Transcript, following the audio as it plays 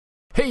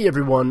Hey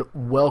everyone,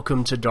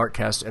 welcome to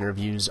Darkcast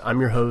Interviews.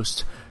 I'm your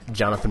host,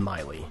 Jonathan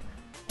Miley.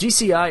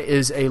 DCI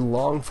is a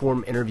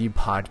long-form interview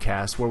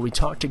podcast where we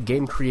talk to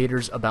game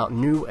creators about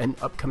new and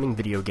upcoming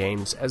video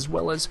games, as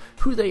well as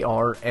who they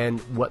are and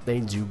what they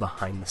do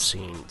behind the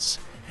scenes.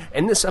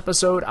 In this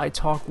episode, I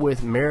talk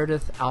with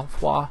Meredith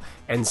Alfroy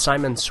and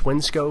Simon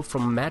Swinsko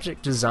from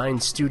Magic Design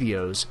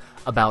Studios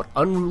about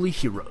Unruly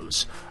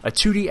Heroes, a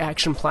 2D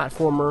action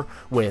platformer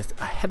with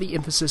a heavy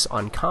emphasis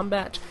on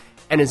combat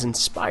and is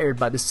inspired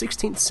by the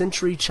 16th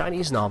century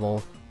Chinese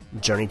novel,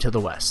 Journey to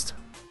the West.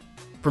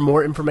 For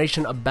more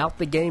information about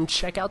the game,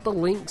 check out the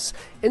links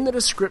in the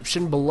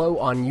description below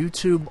on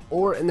YouTube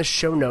or in the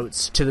show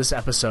notes to this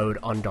episode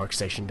on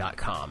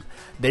DarkStation.com.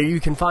 There you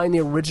can find the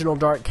original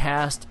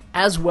Darkcast,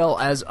 as well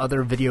as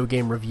other video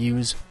game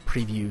reviews,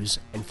 previews,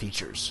 and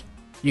features.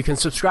 You can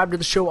subscribe to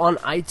the show on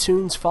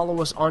iTunes,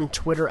 follow us on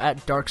Twitter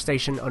at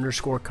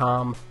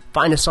DarkStation_com,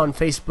 find us on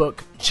Facebook,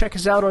 check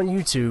us out on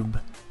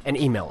YouTube, and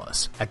email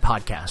us at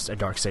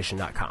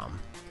podcast@darkstation.com.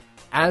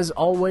 As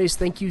always,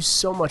 thank you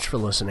so much for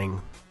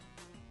listening.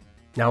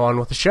 Now on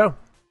with the show.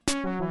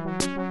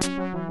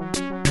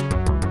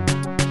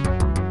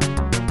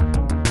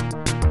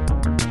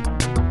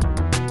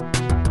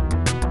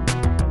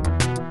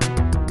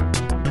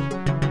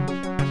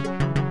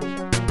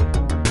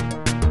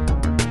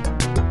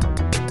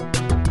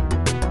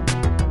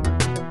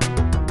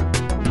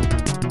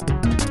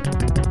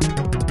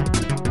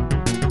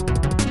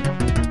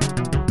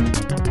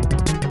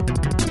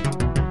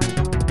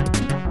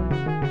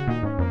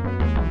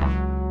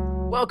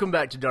 Welcome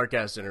back to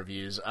Darkcast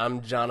Interviews.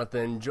 I'm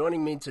Jonathan.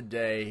 Joining me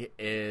today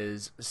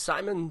is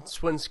Simon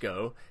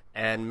Swinsko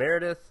and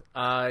Meredith.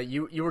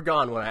 You were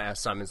gone when I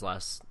asked Simon's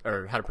last,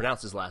 or how to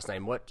pronounce his last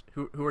name.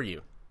 Who are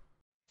you?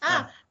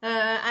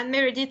 I'm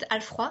Meredith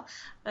Alfroy,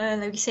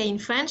 like we say in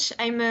French.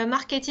 I'm a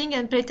marketing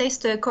and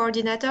playtest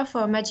coordinator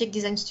for Magic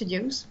Design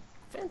Studios.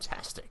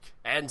 Fantastic.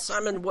 And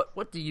Simon,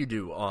 what do you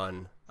do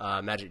on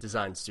Magic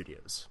Design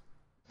Studios?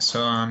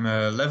 So I'm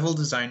a level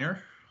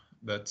designer.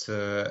 But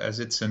as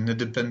it's an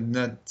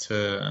independent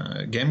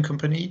game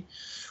company,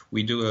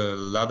 we do a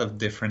lot of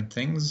different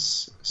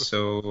things.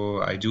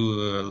 So I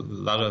do a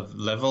lot of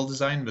level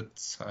design,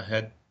 but I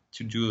had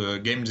to do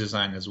game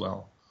design as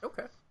well.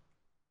 Okay.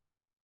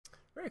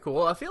 Very cool.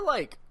 Well, I feel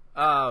like,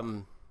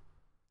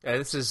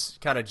 this is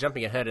kind of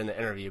jumping ahead in the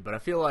interview, but I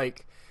feel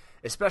like,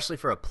 especially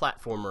for a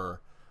platformer,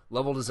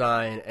 level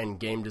design and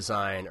game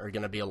design are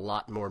going to be a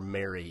lot more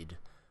married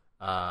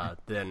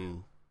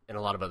than in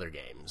a lot of other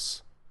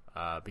games.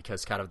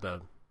 Because kind of I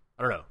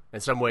don't know, in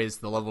some ways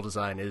the level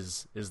design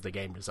is the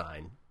game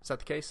design. Is that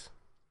the case?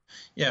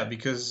 Yeah,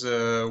 because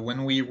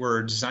when we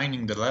were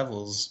designing the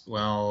levels,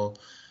 well,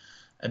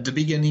 at the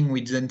beginning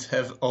we didn't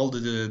have all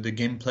the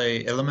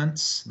gameplay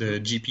elements, the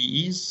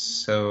GPEs,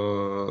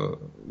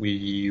 so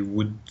we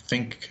would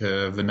think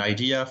of an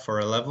idea for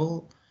a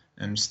level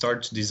and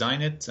start to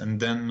design it, and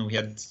then we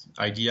had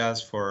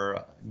ideas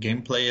for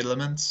gameplay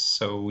elements,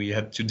 so we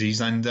had to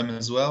design them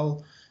as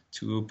well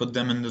to put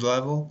them in the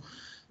level.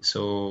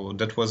 So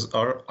that was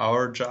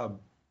our job.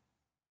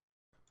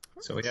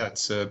 So yeah,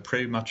 it's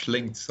pretty much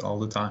linked all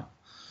the time.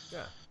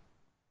 Yeah.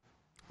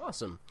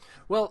 Awesome.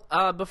 Well,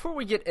 before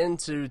we get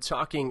into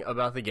talking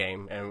about the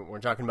game, and we're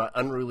talking about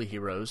Unruly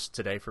Heroes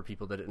today for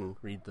people that didn't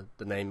read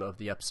the name of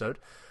the episode,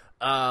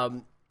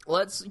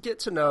 let's get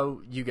to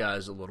know you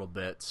guys a little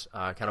bit.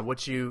 Kind of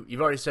what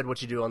you've already said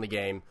what you do on the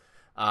game,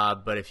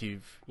 but if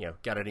you've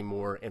got any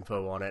more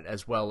info on it,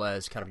 as well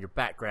as kind of your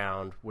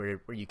background, where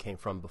you came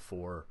from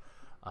before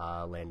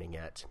landing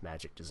at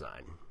Magic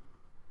Design.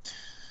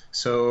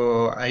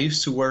 So I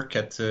used to work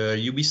at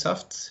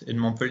Ubisoft in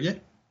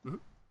Montpellier, mm-hmm.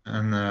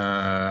 and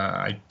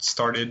I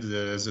started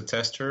as a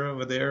tester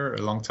over there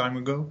a long time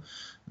ago.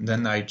 And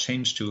then I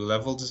changed to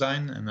level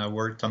design, and I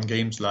worked on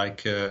games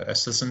like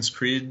Assassin's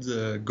Creed,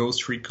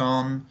 Ghost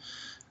Recon,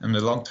 and a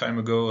long time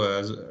ago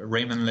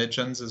Rayman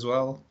Legends as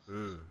well.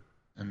 Mm.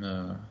 And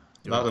a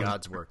lot of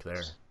God's work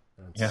there.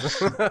 Yeah.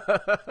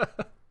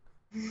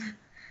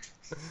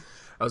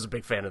 I was a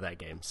big fan of that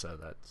game, so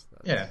that's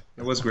yeah,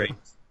 it was great.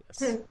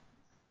 Yes,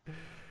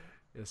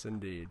 yes,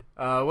 indeed.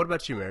 What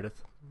about you,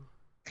 Meredith?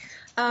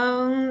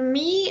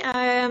 Me,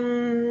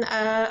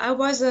 I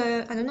was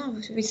I don't know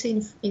what we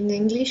say in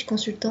English,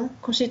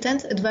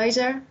 consultant,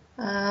 advisor.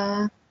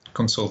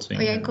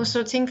 Consulting.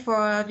 Consulting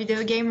for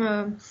video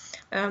game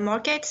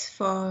market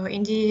for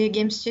indie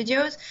game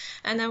studios,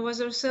 and I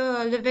was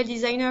also a level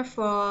designer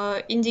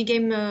for indie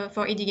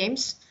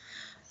games.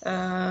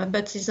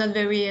 But it's not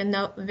very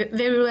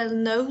well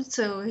known,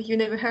 so you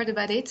never heard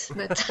about it.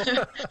 But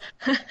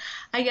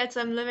I got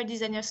some level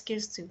designer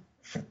skills too.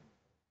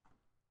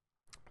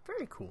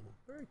 Very cool,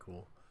 very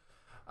cool.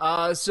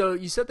 So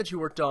you said that you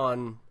worked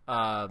on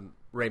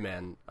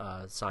Rayman,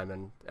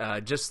 Simon.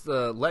 Just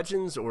the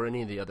Legends or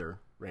any of the other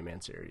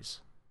Rayman series?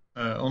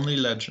 Only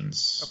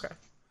Legends. Okay.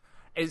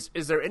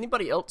 Is there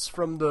anybody else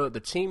from the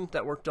team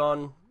that worked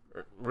on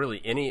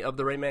really any of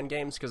the Rayman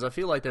games? Because I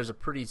feel like there's a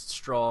pretty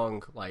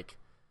strong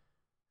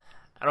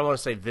I don't want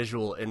to say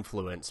visual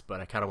influence, but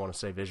I kind of want to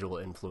say visual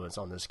influence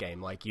on this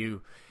game. Like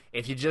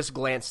if you just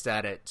glanced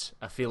at it,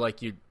 I feel like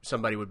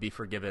somebody would be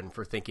forgiven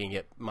for thinking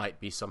it might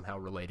be somehow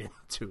related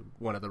to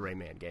one of the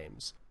Rayman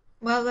games.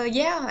 Well,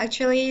 yeah,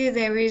 actually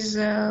there is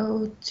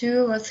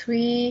 2 or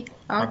 3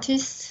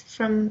 artists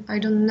from, I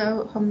don't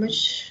know how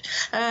much.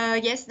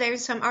 Yes, there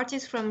is some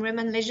artists from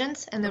Rayman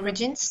Legends and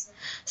Origins,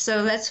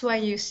 so that's why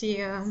you see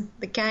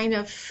the kind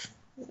of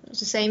the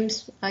same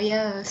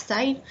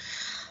style.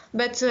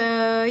 But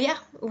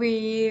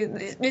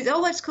it's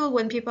always cool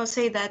when people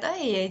say that,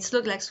 hey, it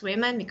looks like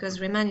Rayman, because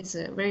Rayman is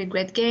a very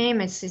great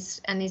game,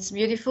 it's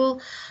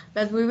beautiful.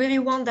 But we really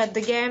want that the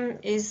game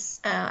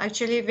is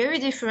actually very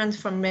different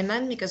from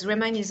Rayman, because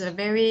Rayman is a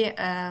very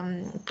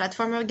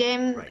platformer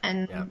game, Right.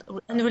 and Yeah.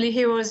 Unruly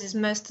Heroes is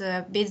most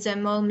beat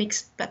them all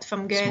mixed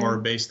platform game. It's more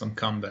based on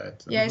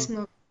combat. Yeah, it's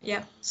more,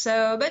 yeah.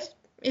 So, but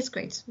it's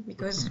great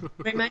because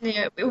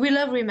Rayman, we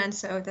love Rayman,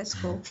 so that's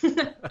cool.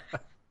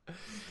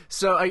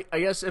 So I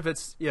guess if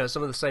it's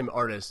some of the same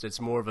artists, it's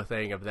more of a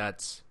thing of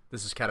this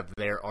is kind of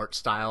their art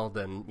style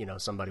than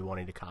somebody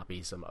wanting to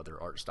copy some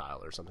other art style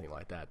or something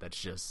like that.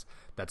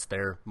 That's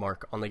their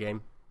mark on the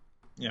game.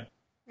 Yeah.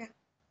 Yeah.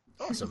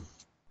 Awesome.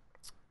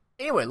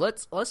 Anyway,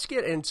 let's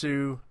get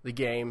into the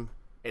game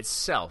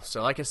itself.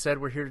 So like I said,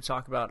 we're here to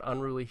talk about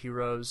Unruly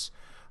Heroes.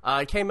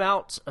 It came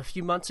out a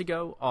few months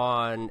ago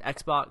on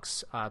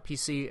Xbox,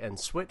 PC, and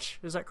Switch.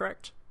 Is that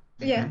correct?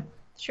 Yeah.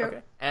 Sure.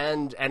 Okay.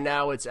 And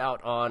now it's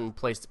out on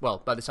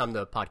Well, by the time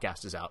the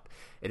podcast is out,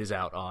 it is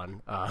out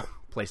on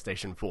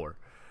PlayStation 4.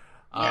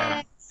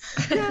 Yeah.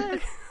 Yeah.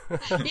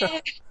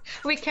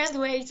 We can't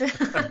wait.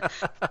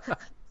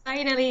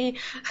 Finally.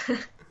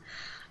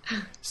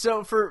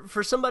 So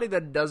for somebody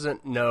that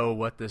doesn't know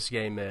what this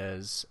game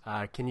is,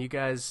 can you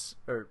guys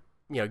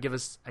give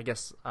us, I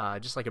guess,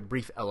 just like a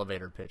brief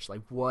elevator pitch?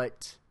 Like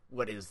what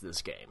is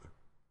this game?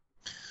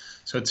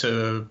 So it's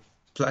a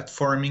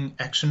platforming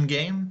action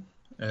game.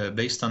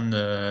 Based on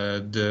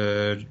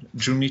the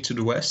Journey to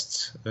the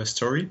West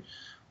story,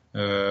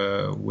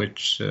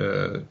 which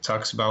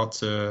talks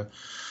about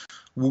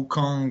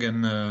Wukong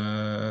and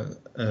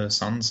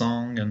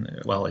Sanzong, and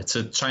it's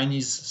a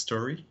Chinese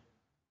story.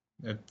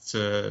 It's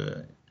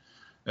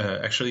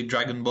actually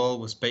Dragon Ball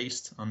was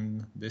based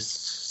on this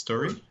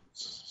story,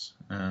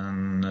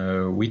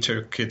 and we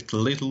took it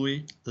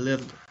literally.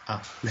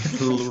 I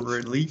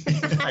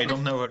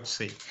don't know what to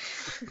say,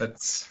 but.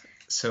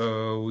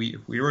 So we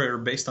were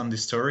based on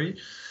this story,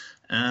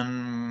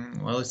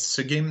 and it's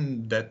a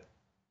game that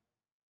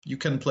you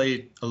can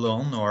play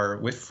alone or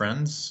with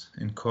friends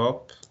in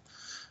co-op.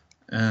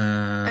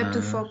 Up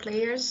to 4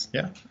 players.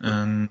 Yeah,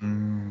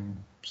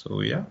 and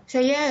so yeah. So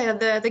yeah,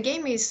 the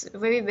game is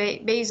very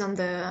based on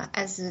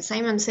as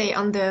Simon say,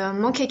 on the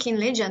Monkey King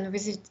legend,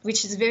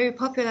 which is very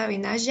popular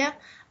in Asia,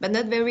 but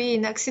not very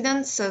in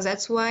Occident. So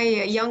that's why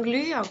Yang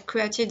Lu, our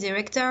creative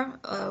director,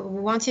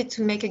 wanted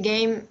to make a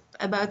game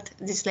about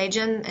this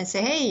legend and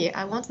say, hey,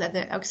 I want that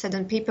the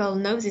Occident people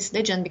know this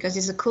legend because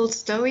it's a cool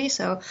story,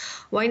 so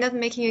why not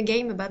making a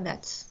game about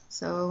that?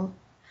 So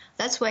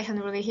that's why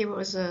Unruly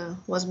Heroes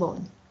was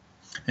born.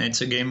 And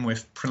it's a game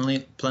with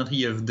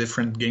plenty of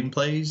different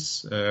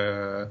gameplays.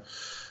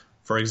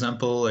 For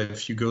example,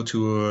 if you go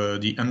to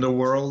the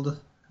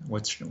Underworld,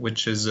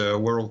 which is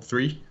World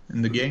 3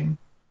 in the game,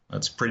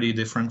 that's pretty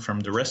different from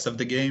the rest of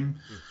the game.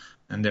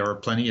 And there are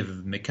plenty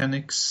of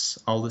mechanics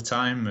all the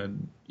time.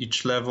 And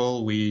each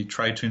level, we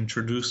try to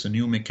introduce a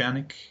new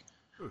mechanic.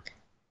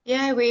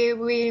 Yeah, we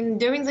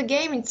during the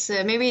game, it's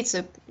maybe it's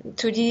a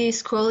 2D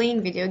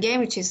scrolling video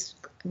game, which is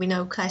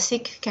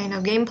classic kind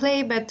of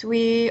gameplay. But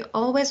we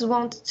always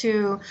want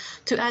to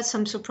add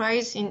some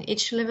surprise in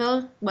each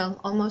level. Well,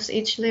 almost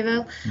each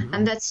level,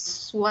 and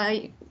that's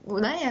why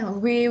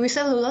we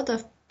saw a lot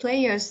of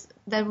players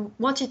that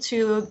wanted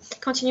to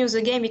continue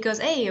the game because,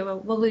 hey,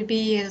 what will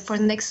be for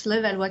the next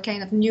level? What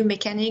kind of new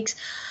mechanics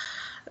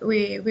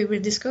we will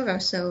discover?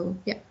 So,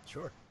 yeah.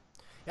 Sure.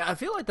 Yeah, I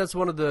feel like that's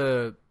one of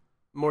the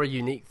more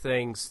unique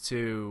things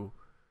to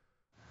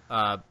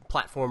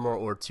platformer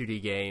or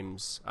 2D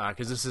games,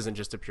 because this isn't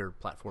just a pure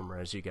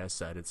platformer, as you guys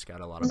said. It's got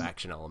a lot of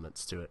action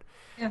elements to it.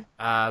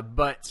 Yeah.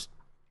 But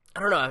I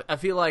don't know. I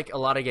feel like a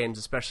lot of games,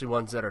 especially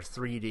ones that are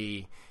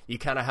 3D, you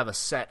kind of have a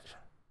set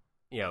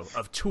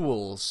of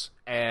tools,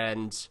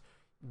 and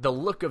the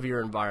look of your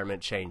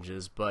environment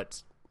changes,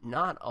 but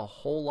not a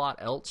whole lot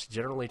else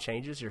generally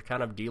changes. You're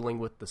kind of dealing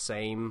with the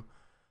same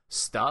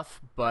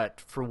stuff, but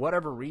for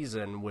whatever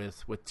reason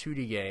with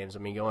 2D games, I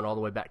mean, going all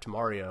the way back to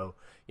Mario,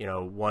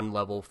 one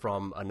level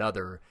from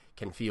another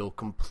can feel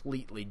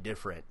completely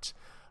different.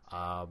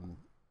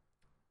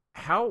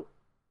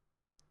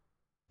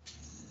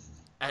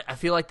 I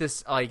feel like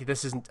this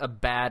isn't a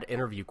bad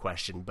interview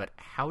question, but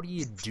how do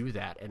you do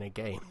that in a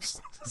game,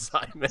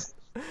 Simon?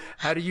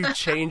 How do you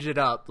change it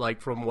up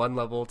from one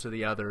level to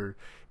the other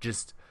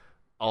just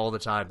all the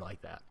time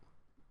like that?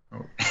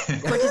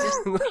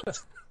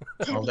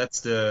 Well, that's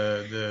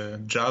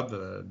the job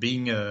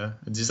being a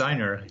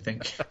designer, I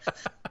think.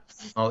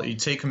 Well, you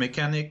take a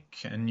mechanic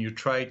and you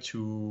try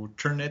to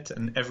turn it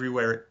in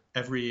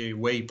every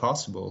way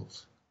possible.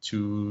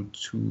 to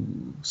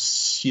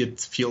see it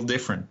feel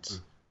different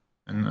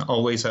and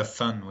always have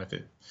fun with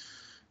it.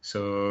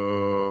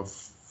 So,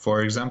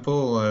 for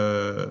example,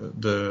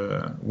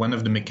 one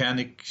of the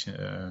mechanics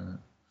in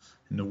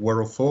the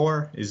World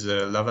 4 is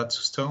lava to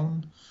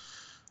stone.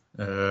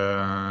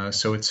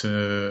 So it's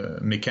a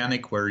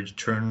mechanic where you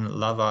turn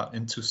lava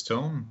into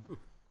stone,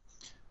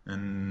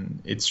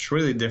 and it's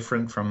really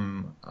different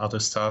from other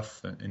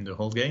stuff in the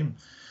whole game.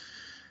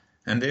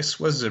 And this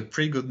was a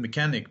pretty good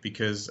mechanic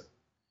because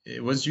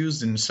it was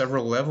used in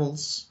several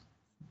levels.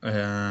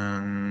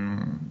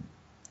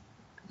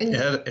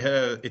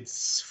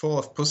 It's full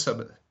of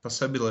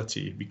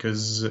possibility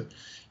because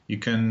you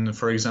can,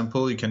 for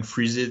example, you can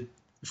freeze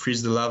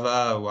the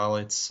lava while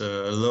it's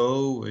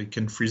low. You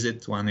can freeze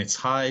it when it's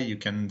high. You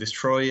can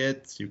destroy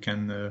it. You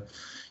can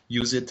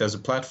use it as a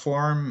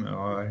platform,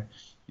 or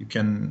you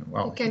can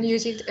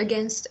use it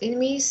against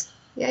enemies.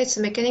 Yeah, it's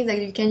a mechanic that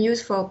you can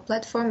use for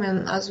platform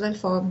and as well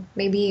for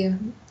maybe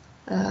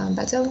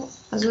battle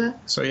as well.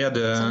 So yeah,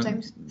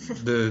 sometimes.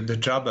 the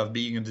job of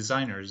being a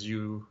designer is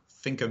you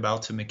think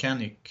about a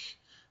mechanic,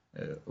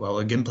 a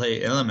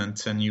gameplay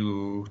element, and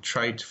you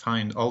try to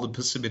find all the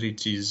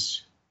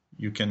possibilities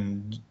you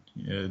can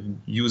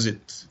use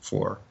it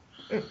for.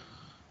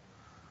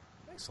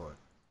 Excellent.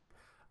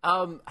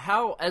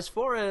 How, as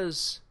far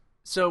as,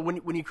 so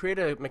when you create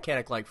a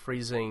mechanic like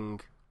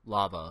freezing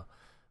lava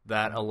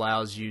that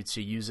allows you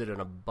to use it in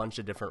a bunch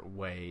of different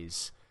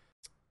ways,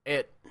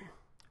 I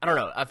don't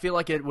know, I feel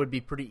like it would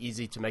be pretty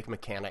easy to make a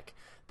mechanic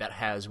that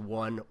has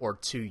one or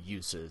two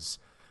uses,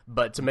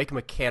 but to make a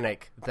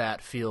mechanic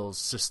that feels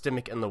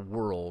systemic in the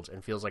world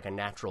and feels like a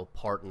natural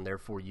part, and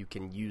therefore you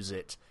can use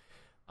it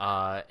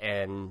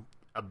in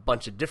a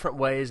bunch of different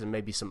ways and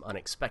maybe some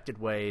unexpected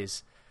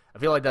ways, I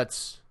feel like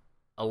that's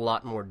a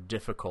lot more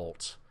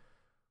difficult.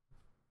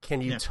 Can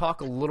you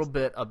talk a little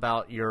bit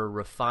about your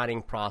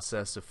refining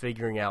process of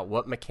figuring out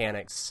what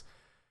mechanics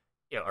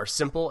are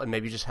simple and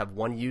maybe just have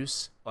one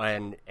use,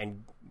 and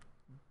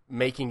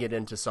making it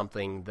into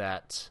something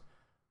that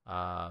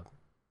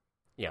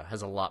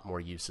has a lot more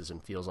uses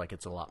and feels like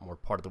it's a lot more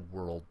part of the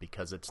world,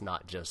 because it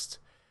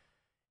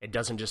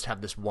doesn't just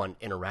have this one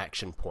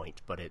interaction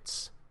point, but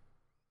it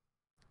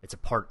is a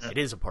part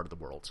of the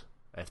world,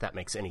 if that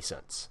makes any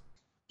sense.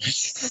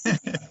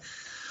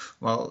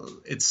 Well,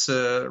 it's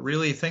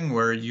really a thing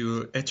where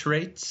you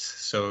iterate.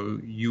 So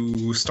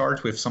you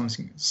start with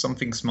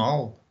something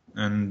small,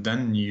 and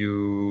then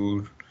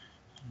you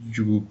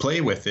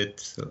play with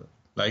it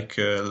like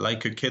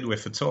a kid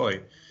with a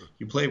toy.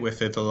 You play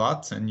with it a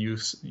lot, and you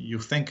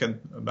think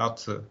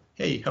about,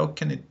 hey, how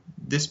can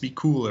this be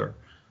cooler?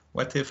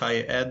 What if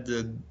I add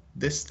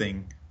this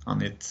thing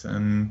on it?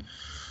 And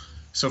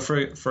so,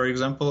 for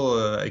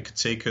example, I could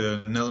take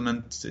an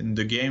element in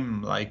the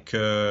game like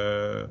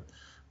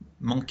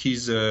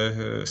monkey's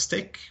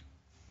stick.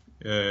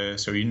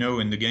 So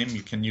in the game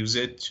you can use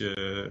it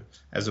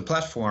as a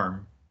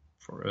platform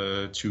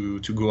for to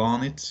go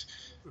on it.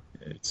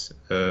 It's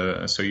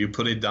so you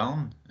put it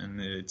down,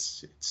 and it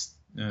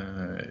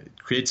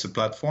creates a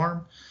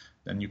platform.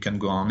 Then you can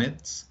go on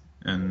it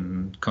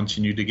and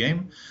continue the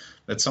game.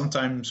 But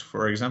sometimes,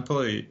 for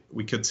example,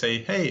 we could say,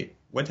 hey,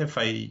 what if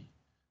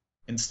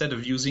instead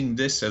of using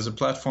this as a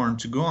platform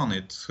to go on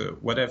it,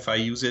 what if I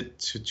use it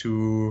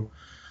to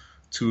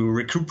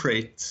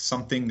recuperate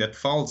something that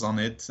falls on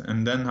it,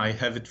 and then I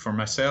have it for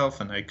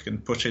myself and I can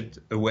push it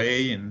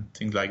away and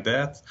things like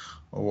that?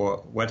 Or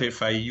what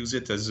if I use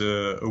it as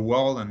a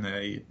wall and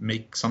I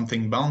make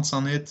something bounce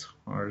on it,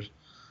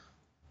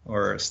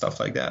 or stuff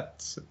like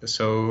that?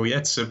 So yeah,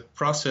 it's a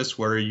process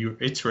where you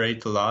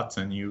iterate a lot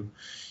and you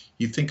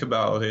think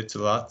about it a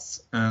lot.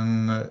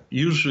 And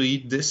usually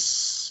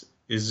this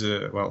is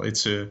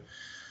it's a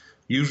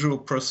usual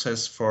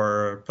process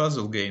for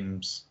puzzle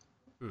games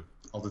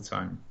all the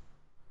time.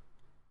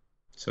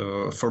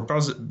 So for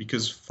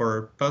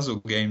puzzle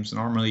games,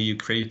 normally you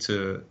create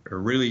a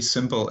really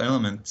simple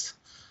element,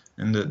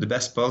 and the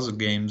best puzzle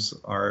games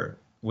are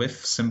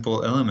with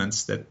simple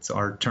elements that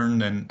are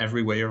turned in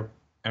every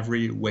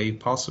way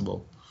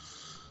possible.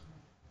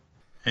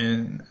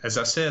 And as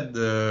I said,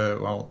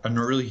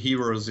 Unreal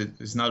Heroes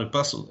is not a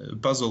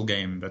puzzle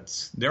game,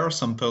 but there are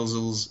some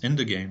puzzles in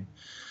the game,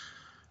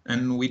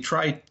 and we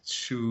try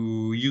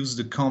to use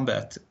the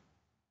combat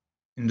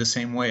in the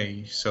same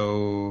way.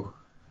 So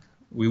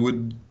we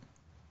would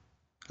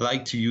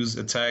like to use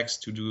attacks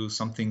to do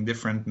something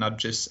different, not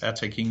just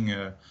attacking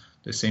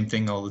the same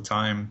thing all the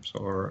time.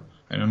 Or,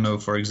 I don't know,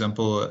 for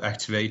example,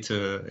 activate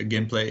a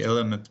gameplay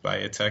element by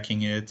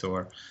attacking it,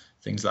 or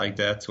things like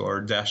that,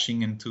 or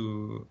dashing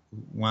into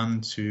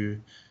one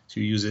to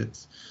use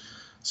it.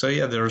 So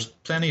yeah, there's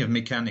plenty of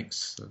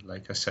mechanics,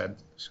 like I said.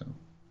 So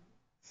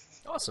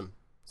awesome.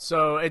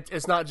 So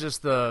it's not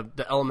just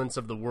the elements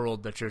of the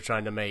world that you're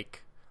trying to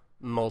make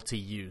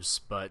multi-use,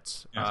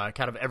 but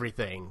kind of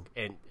everything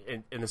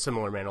in a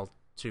similar manner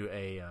to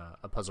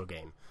a puzzle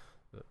game.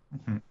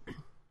 Mm-hmm.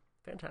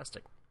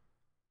 Fantastic.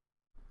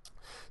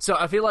 So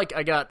I feel like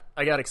I got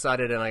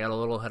excited and I got a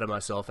little ahead of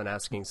myself in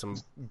asking some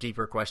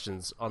deeper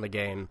questions on the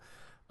game.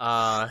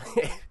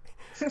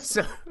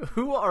 So,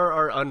 who are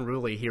our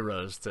unruly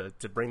heroes to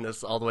bring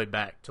this all the way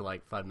back to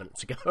like 5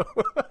 minutes ago?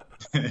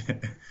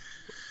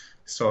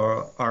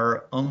 So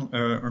our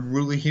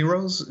unruly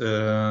heroes,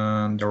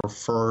 there are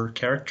 4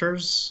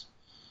 characters.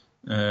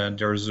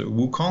 There's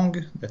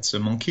Wukong, that's a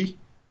monkey.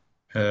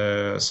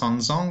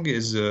 Sanzong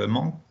is a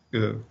monk.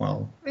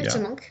 It's a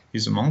monk.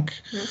 He's a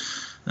monk. Yeah.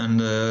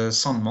 And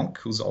Sun Monk,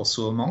 who's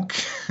also a monk.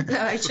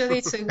 Actually,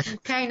 it's a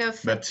kind of...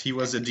 But he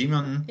was a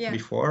demon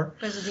before.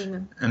 He was a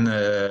demon. And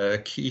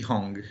Ki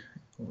Hong,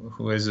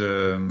 who is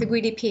a... The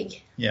greedy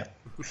pig. Yeah.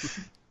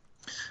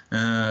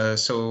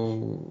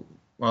 So,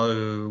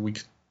 well, we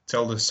could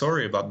tell the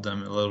story about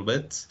them a little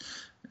bit.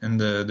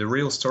 And the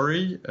real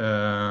story,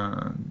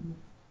 the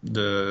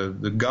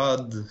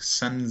god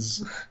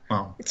sends...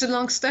 Well, it's a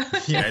long story.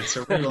 Yeah, it's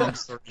a really long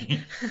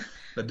story.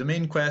 But the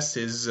main quest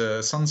is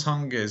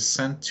Sansong is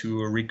sent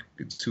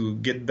to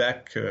get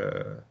back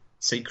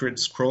sacred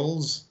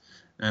scrolls,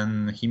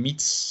 and he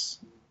meets,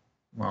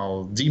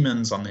 well,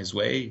 demons on his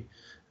way.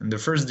 And the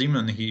first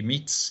demon he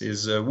meets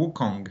is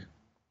Wukong.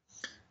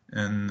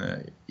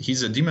 And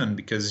he's a demon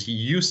because he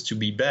used to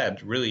be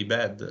bad, really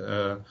bad.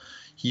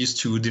 He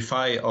used to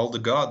defy all the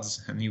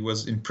gods, and he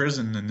was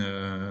imprisoned in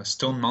a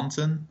stone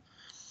mountain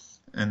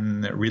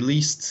and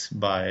released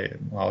by,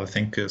 well, I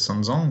think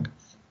Sanzong.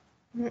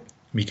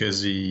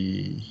 Because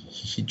he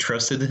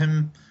trusted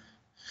him.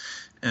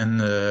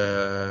 And,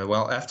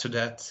 well, after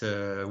that,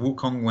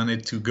 Wukong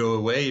wanted to go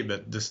away,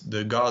 but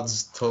the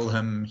gods told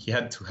him he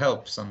had to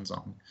help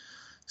Sanzong.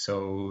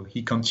 So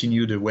he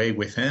continued away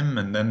with him,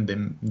 and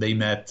then they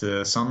met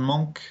Sun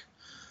Monk,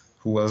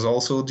 who was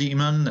also a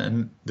demon,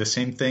 and the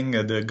same thing,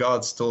 the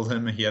gods told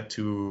him he had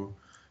to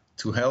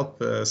help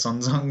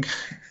Sanzong.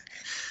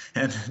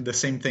 And the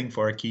same thing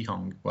for Ki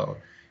Hong. Well,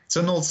 it's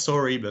an old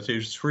story, but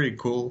it's really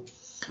cool.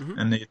 Mm-hmm.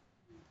 And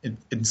it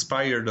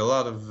inspired a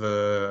lot of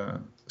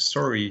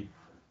story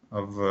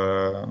of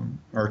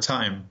our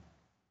time.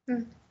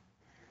 Well,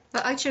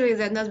 actually,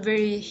 they're not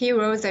very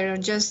heroes. They're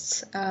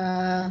just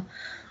rebel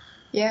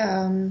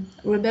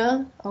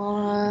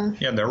or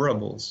they're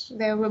rebels.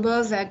 They're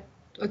rebels that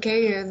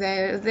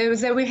they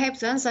will help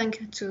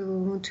Zanzang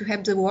to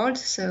help the world,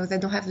 so they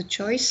don't have the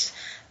choice.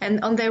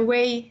 And on their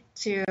way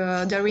to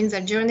during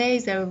their journey,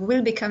 they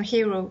will become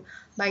hero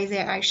by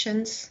their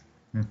actions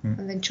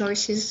and their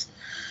choices.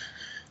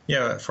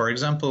 Yeah, for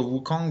example,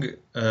 Wukong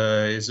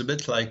is a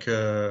bit like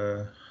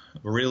a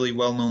really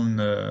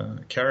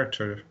well-known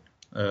character,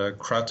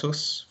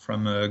 Kratos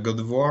from God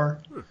of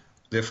War,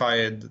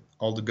 defied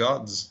all the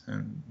gods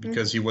and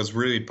because he was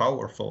really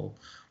powerful.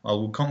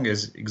 While Wukong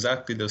is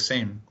exactly the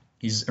same.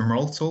 He's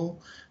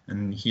immortal,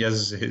 and he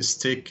has his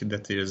stick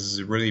that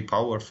is really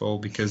powerful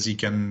because he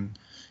can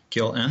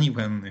kill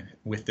anyone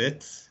with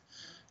it.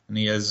 And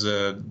he has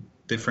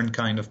different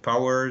kind of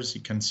powers. He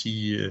can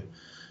see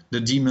the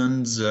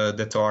demons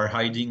that are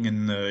hiding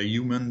in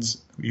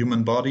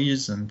human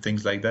bodies and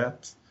things like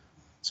that.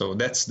 So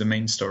that's the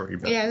main story.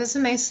 But... Yeah, that's the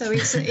main story.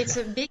 It's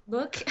a big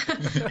book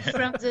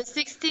from the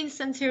 16th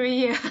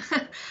century.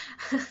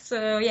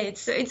 So yeah,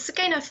 it's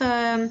kind of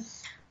a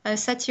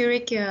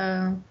satiric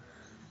tale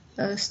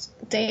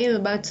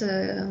about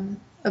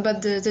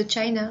the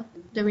China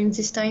during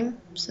this time.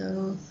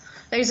 So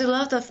there is a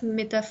lot of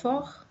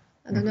metaphor.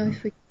 I don't know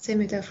if we can say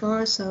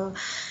metaphor. So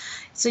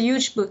it's a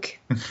huge book.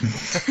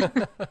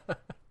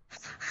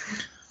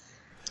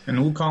 And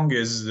Wukong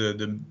is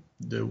the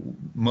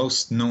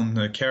most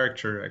known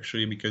character,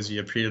 actually, because he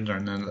appeared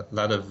in a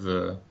lot of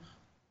the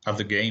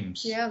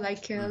games. Yeah,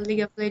 like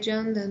League of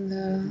Legends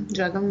and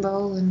Dragon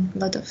Ball and a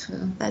lot of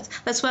that.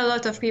 That's why a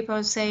lot of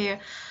people say,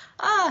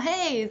 "Oh,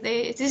 hey,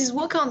 this is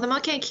Wukong, the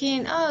Monkey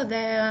King. Oh,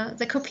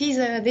 they copy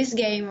this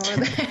game." Or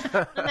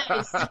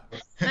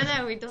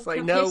no, we don't. It's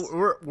like, no,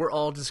 we're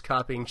all just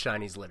copying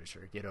Chinese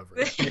literature. Get over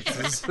it.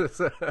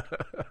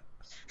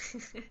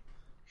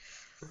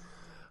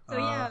 So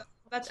yeah.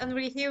 But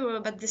Unreal Hero,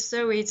 but the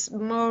story it's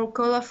more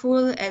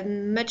colorful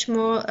and much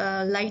more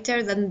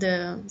lighter than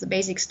the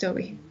basic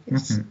story.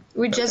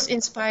 We're just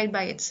inspired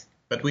by it.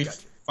 But we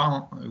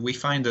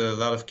find a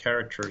lot of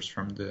characters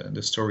from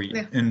the story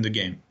in the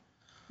game.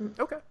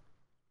 Okay.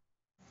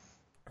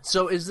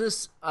 So is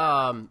this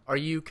are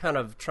you kind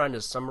of trying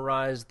to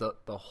summarize the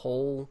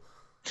whole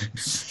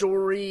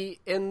story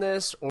in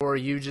this, or are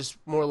you just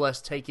more or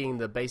less taking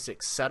the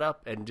basic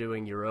setup and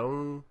doing your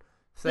own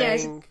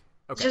thing?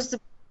 Yeah, just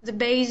the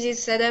basic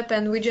setup,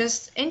 and we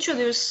just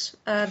introduce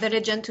the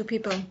legend to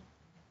people.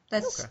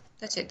 That's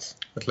it.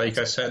 But like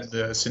I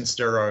said, since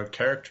there are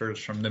characters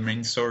from the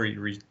main story,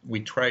 we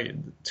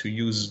tried to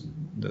use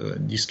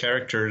these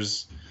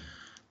characters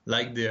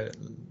like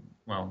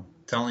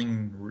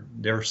telling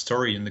their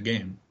story in the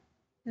game.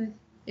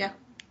 Yeah.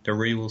 The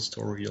real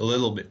story, a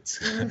little bit,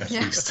 at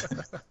least.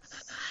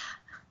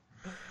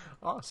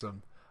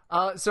 Awesome.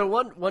 So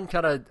one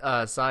kind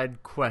of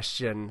side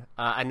question.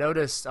 I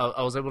noticed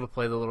I was able to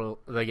play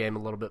the game a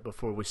little bit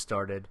before we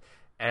started,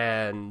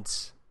 and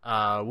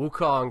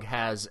Wukong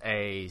has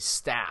a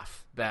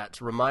staff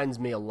that reminds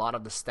me a lot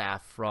of the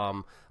staff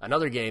from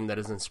another game that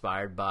is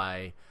inspired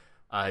by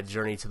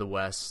Journey to the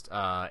West,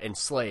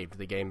 Enslaved,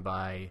 the game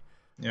by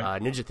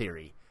Ninja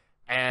Theory.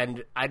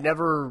 And I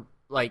never,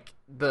 like,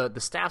 the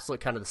staffs look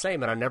kind of the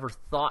same, and I never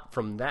thought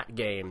from that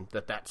game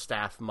that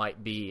staff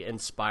might be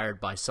inspired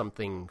by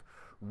something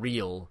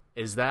real.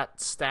 Is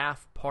that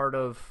staff part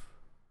of,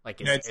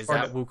 like, is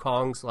that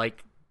Wukong's,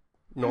 like,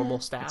 normal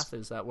staff?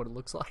 Is that what it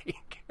looks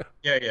like?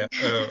 Yeah.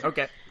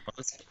 Okay.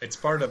 It's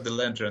part of the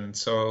legend.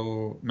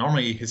 So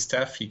normally his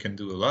staff, he can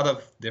do a lot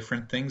of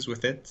different things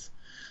with it.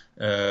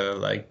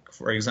 Like,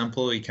 for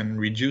example, he can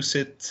reduce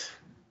it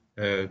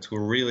to a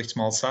really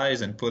small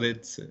size and put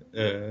it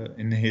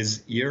in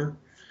his ear.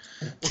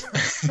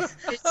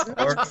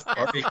 or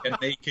he can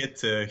make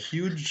it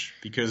huge,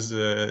 because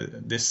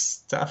this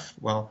staff,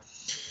 well,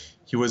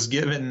 he was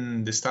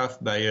given the staff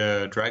by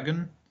a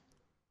dragon.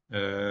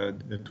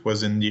 It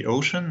was in the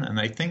ocean, and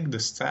I think the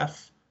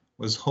staff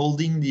was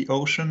holding the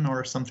ocean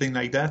or something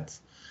like that.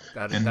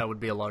 That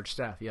would be a large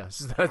staff,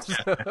 yes.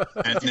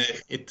 And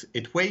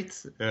it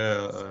weighs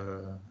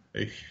a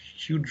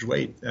huge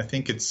weight. I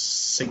think it's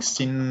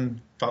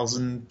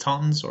 16,000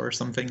 tons or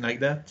something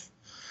like that.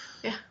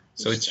 Yeah.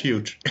 So it's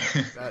huge.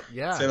 It's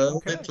a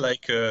little bit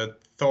like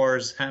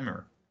Thor's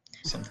hammer,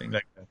 something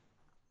like that.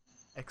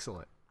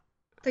 Excellent.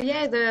 So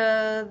yeah,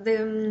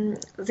 the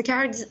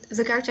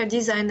character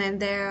design and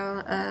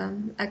their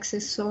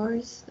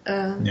accessories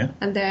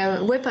and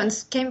their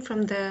weapons came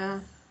from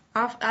the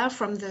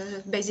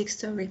basic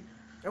story.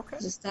 Okay.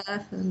 The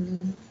staff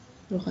and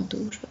le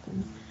râteau, je sais pas.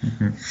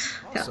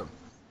 Awesome.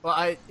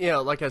 Well,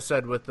 like I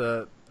said with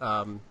the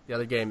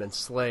other game,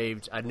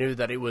 Enslaved, I knew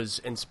that it was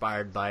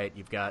inspired by it.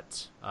 You've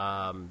got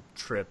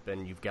Trip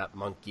and you've got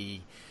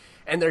Monkey,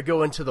 and they're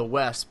going to the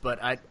West,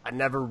 but I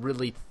never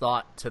really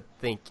thought to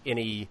think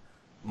any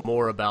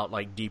more about,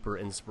 like, deeper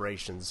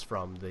inspirations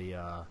from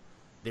the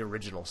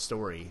original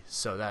story.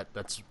 So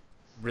that's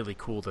really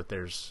cool that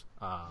there's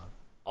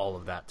all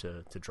of that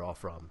to draw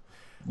from.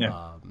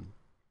 Yeah.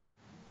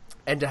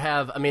 And to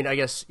have, I mean, I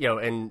guess,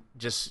 and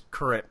just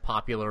current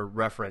popular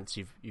reference,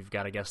 you've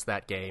got, I guess,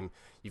 that game,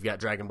 you've got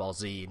Dragon Ball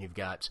Z, and you've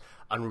got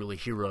Unruly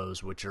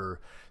Heroes, which are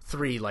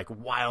three, like,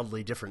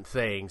 wildly different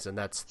things, and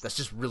that's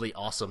just really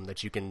awesome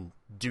that you can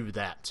do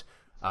that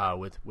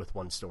with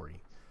one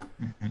story.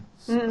 Mm-hmm.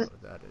 So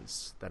that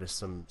is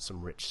some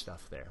rich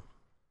stuff there.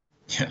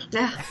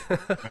 Yeah.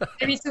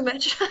 Maybe too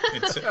much.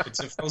 It's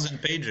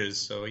 1,000 pages,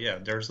 so yeah,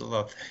 there's a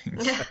lot of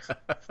things.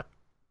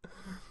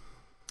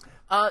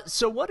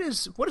 So what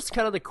is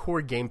kind of the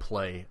core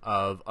gameplay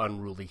of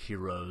Unruly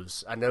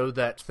Heroes? I know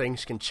that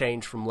things can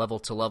change from level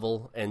to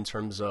level in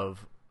terms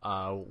of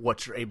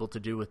what you're able to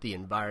do with the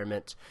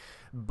environment,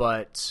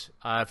 but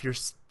if you're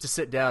to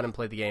sit down and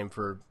play the game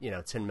for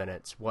 10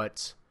 minutes,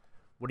 what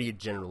are you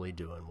generally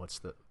doing? What's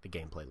the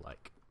gameplay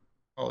like?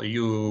 Well,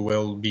 you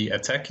will be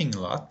attacking a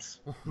lot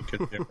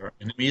because there are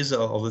enemies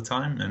all the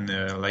time, and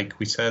like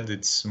we said,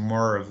 it's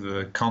more of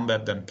a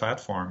combat than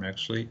platform,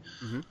 actually.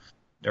 Mm-hmm.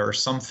 There are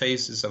some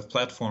phases of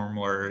platform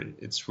where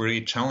it's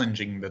really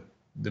challenging, but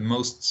the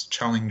most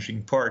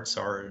challenging parts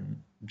are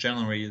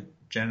generally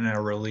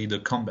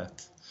the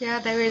combat. Yeah,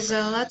 there is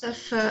a lot of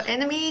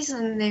enemies,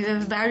 and there are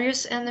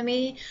various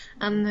enemies,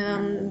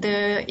 and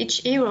each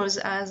hero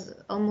has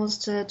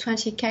almost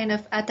 20 kind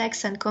of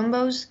attacks and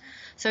combos.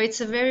 So it's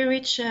a very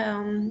rich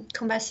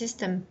combat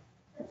system,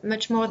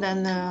 much more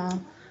than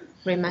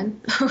Rayman.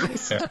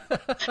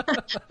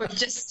 It's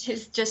just you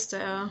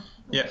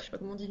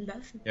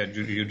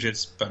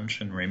just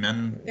punch in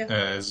Rayman.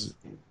 Yeah.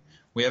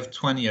 We have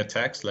 20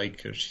 attacks,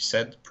 like she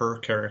said, per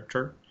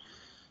character.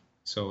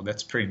 So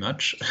that's pretty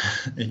much.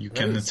 You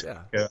can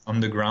attack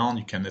on the ground,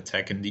 you can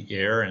attack in the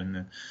air,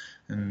 and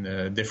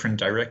in different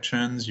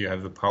directions. You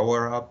have a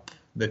power up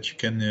that you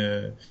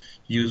can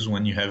use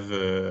when you have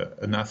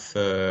enough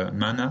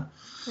mana.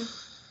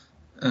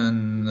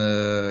 And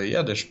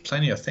there's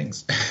plenty of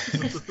things.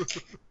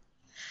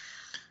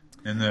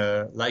 And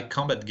like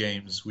combat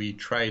games, we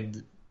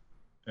tried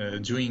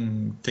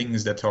doing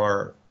things that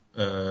are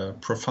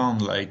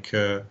profound, like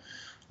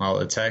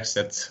attacks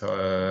that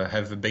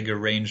have a bigger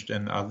range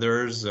than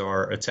others,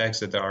 or attacks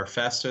that are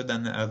faster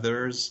than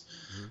others.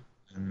 Mm-hmm.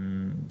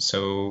 And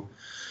so,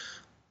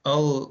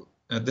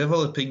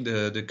 developing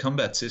the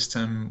combat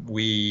system,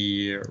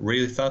 we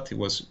really thought it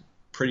was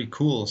pretty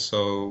cool.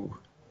 So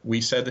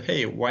we said,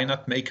 hey, why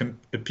not make a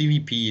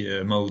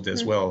PvP mode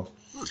as well?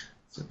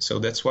 So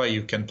that's why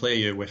you can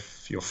play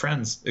with your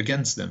friends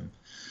against them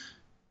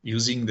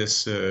using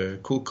this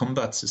cool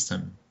combat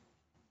system.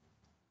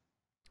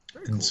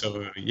 Very cool. And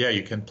so,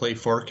 you can play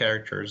 4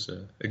 characters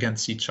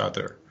against each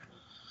other.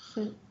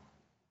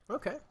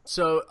 Okay.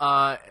 So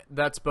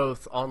that's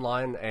both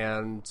online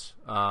and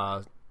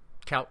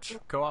couch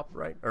co-op,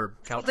 right? Or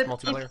couch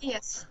multiplayer? PvP,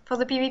 yes. For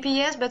the PvP,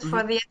 yes, but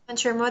for the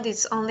adventure mode,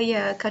 it's only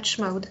a couch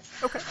mode.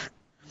 Okay.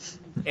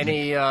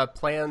 Any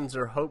plans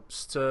or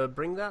hopes to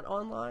bring that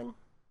online?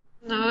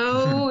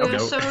 No, I'm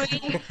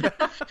sorry.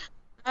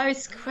 Oh,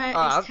 it's quite.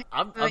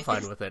 I'm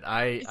fine with it.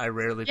 I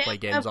rarely play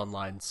games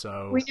online,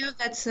 so we know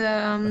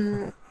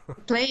that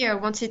player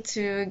wanted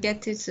to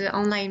get it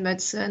online,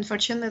 but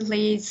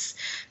unfortunately it's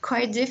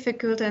quite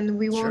difficult, and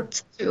we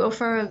want to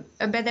offer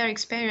a better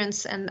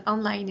experience, and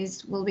online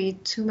will be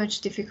too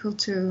much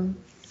difficult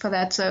for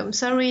that. So I'm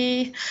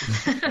sorry.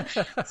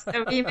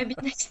 Sorry, maybe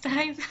next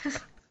time.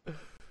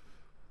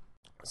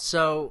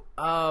 So,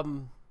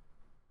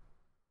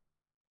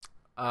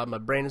 my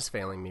brain is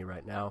failing me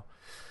right now.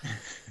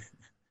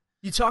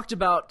 You talked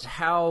about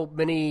how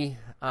many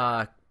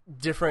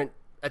different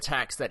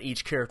attacks that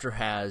each character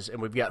has, and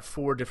we've got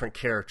 4 different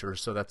characters,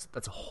 so that's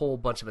a whole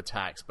bunch of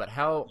attacks. But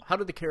how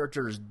do the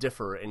characters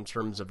differ in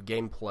terms of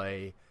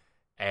gameplay?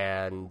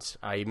 And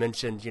you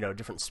mentioned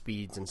different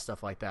speeds and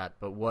stuff like that.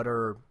 But what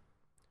are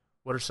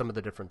some of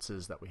the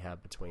differences that we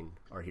have between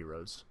our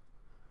heroes?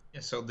 Yeah,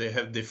 so they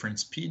have different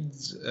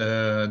speeds.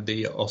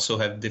 They also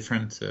have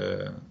different.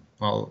 The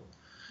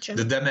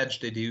damage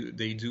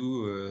they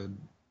do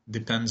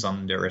depends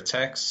on their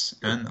attacks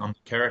and on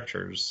the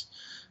characters.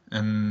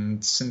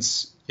 And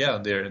since they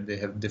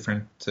have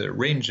different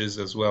ranges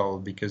as well,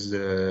 because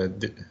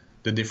the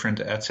different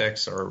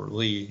attacks are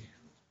really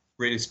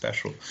really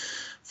special.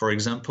 For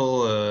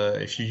example,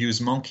 if you use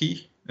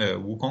Monkey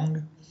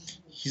Wukong,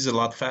 he's a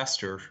lot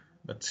faster,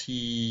 but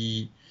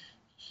he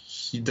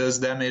does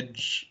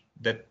damage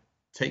that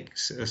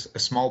takes a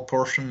small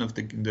portion of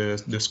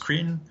the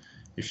screen.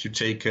 If you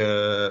take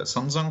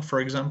Sanzang,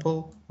 for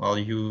example,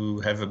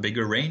 you have a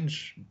bigger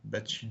range,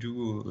 but you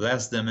do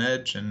less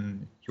damage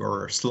and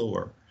you're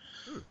slower.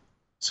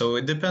 So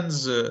it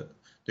depends.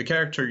 The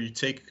character you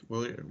take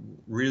will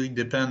really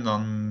depend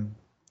on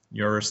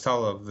your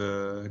style of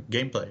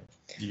gameplay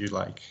you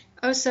like.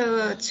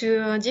 Also,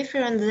 to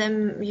different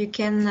them, you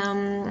can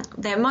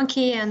the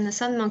Monkey and the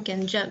Sandmonk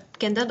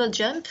can double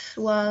jump,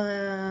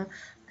 while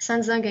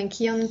Sanzang and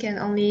Kion can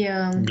only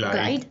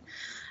glide.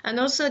 And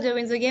also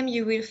during the game,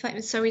 you will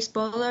find, sorry,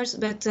 spoilers,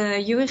 but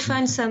you will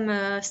find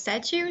some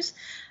statues.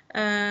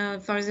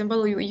 For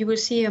example, you will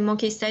see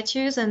monkey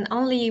statues, and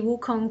only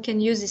Wukong can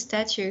use this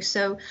statue.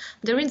 So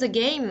during the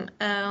game,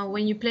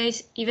 when you play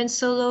even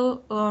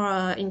solo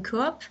or in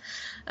co-op,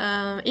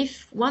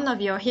 if one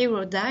of your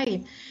hero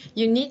died,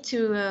 you need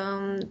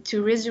to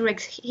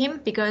resurrect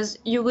him, because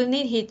you will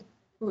need him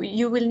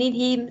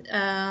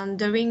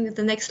during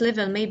the next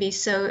level maybe.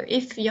 So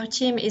if your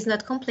team is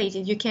not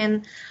completed, you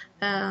can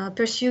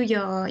pursue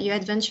your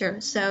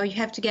adventure. So you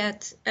have to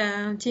get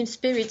team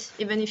spirit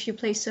even if you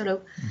play solo.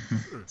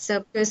 Mm-hmm. So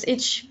because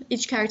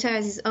each character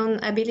has his own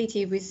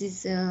ability with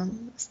these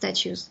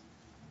statues.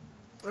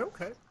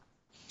 Okay,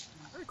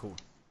 very cool.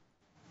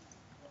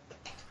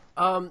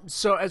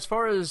 So as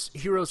far as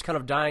heroes kind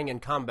of dying in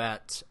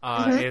combat,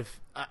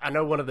 if I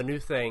know one of the new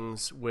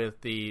things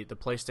with the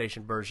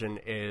PlayStation version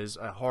is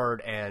a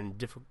hard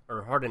and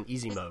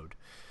easy mode.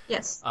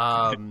 Yes.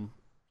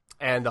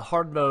 And the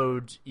hard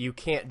mode, you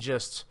can't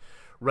just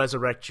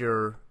resurrect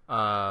your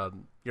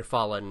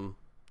fallen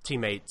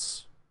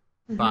teammates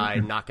by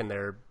knocking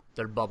their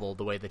bubble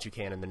the way that you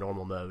can in the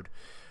normal mode.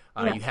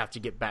 You have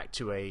to get back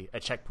to a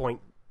checkpoint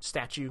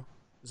statue.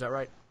 Is that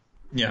right?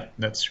 Yeah,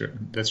 that's true.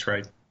 That's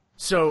right.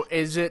 So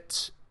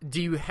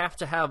do you have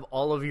to have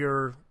all of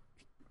your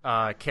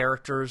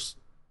characters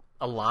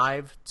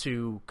alive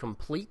to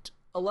complete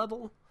a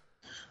level?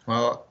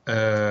 Well,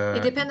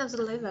 it depends on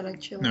the level,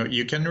 actually. No,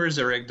 you can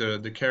resurrect all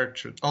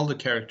the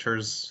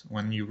characters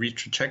when you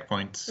reach a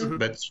checkpoint,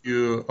 but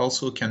you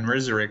also can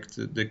resurrect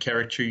the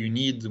character you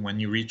need when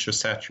you reach a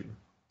statue.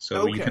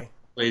 So you can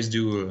always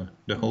do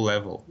the whole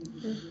level.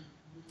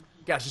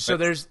 Gotcha. So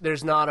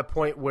there's not a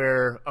point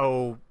where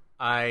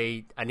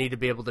I need to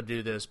be able to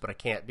do this, but I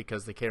can't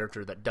because the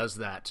character that does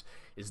that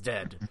is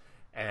dead,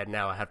 and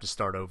now I have to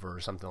start over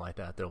or something like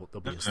that. There'll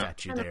be a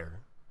statue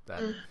there.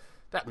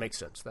 That makes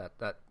sense.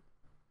 That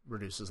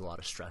reduces a lot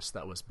of stress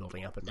that was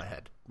building up in my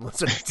head.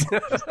 But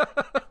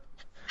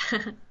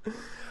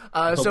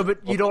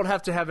you don't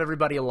have to have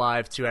everybody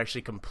alive to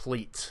actually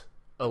complete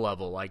a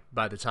level, like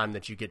by the time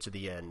that you get to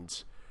the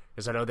end.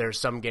 Because I know there's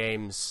some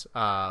games,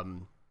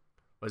 Blizzard's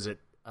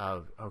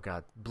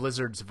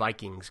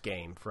Vikings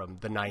game from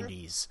the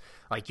 90s.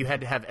 Like, you had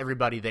to have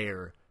everybody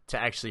there to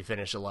actually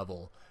finish a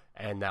level,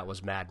 and that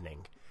was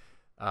maddening.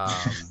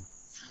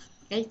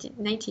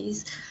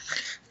 90s.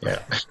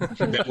 Yeah,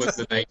 that was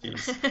the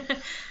 90s.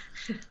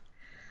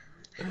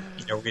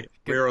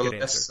 We're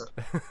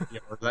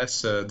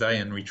less die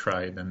and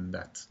retry than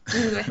that.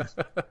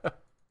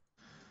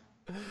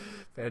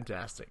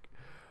 Fantastic.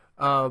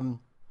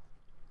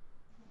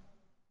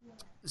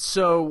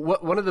 So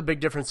one of the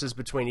big differences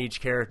between each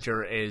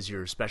character is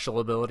your special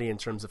ability in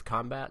terms of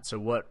combat. So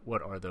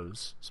what are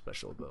those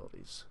special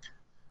abilities?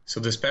 So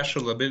the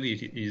special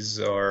abilities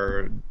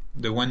are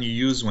the one you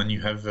use when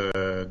you have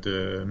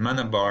the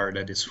mana bar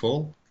that is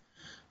full,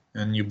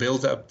 and you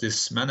build up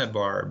this mana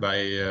bar by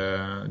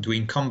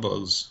doing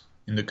combos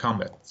in the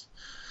combat.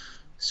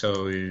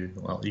 So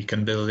you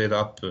can build it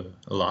up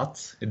a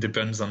lot. It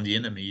depends on the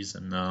enemies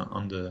and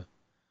on the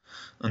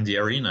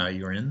arena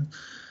you're in.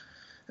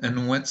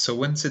 And once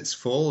it's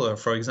full,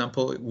 for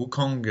example,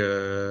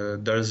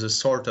 Wukong does a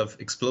sort of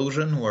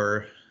explosion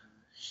where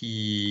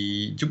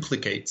he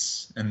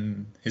duplicates,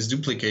 and his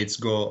duplicates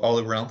go all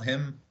around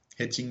him,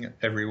 hitting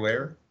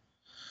everywhere.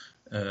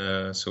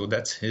 So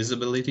that's his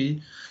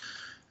ability.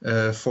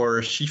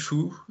 For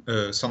Shifu,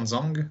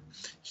 Sanzong,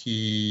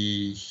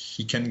 he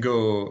can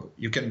go.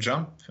 You can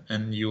jump,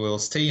 and you will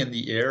stay in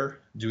the air,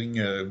 doing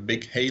a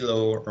big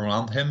halo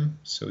around him.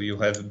 So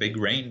you'll have a big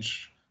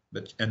range,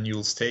 and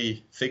you'll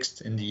stay fixed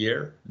in the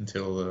air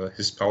until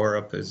his power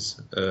up is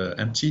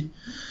empty.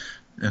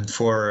 And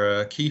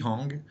for Ki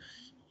Hong,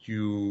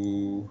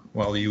 you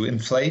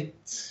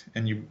inflate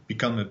and you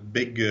become a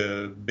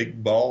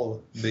big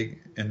ball,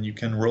 and you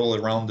can roll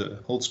around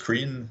the whole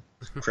screen,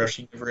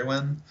 crushing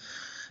everyone.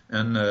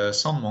 And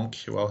Sun Monk,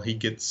 he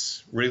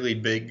gets really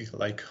big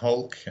like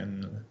Hulk,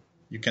 and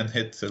you can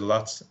hit a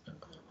lot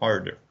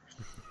harder,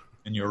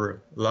 and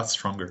you're a lot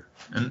stronger,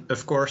 and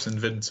of course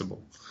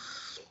invincible.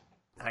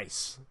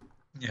 Nice.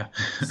 Yeah.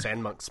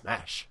 Sand Monk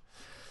smash.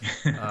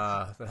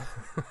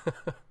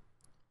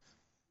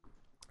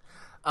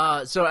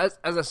 So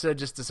as I said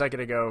just a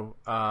second ago,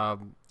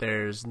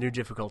 there's new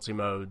difficulty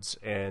modes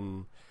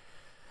in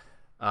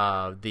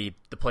the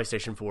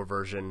PlayStation 4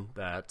 version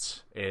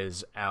that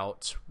is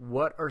out.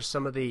 What are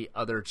some of the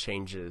other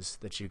changes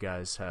that you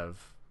guys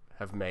have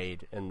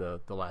made in the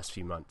last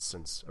few months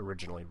since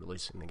originally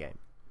releasing the game?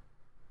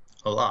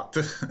 A lot.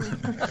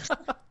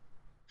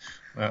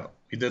 Well,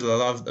 we did a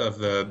lot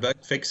of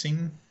bug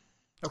fixing.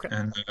 Okay.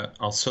 And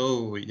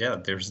also,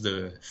 there's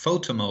the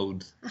photo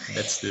mode.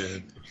 That's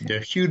the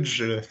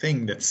huge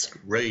thing that's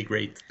really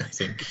great, I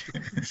think.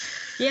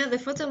 Yeah, the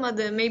photo mode,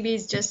 maybe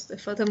it's just a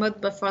photo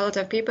mode but for a lot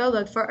of people.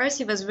 But for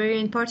us, it was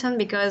very important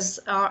because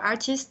our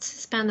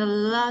artists spend a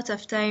lot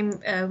of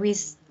time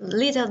with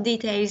little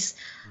details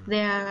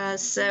there.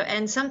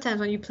 And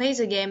sometimes when you play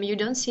the game, you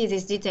don't see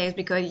these details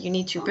because you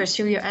need to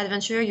pursue your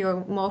adventure.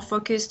 You're more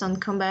focused on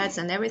combats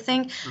and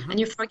everything, and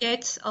you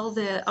forget all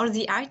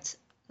the art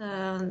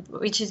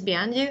which is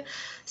behind you.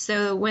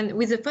 So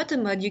with the photo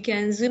mode, you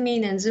can zoom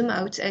in and zoom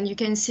out, and you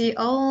can see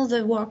all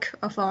the work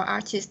of our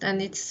artist,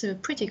 and it's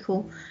pretty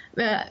cool.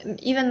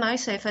 Even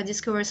myself, I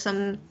discovered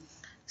some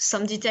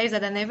details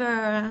that I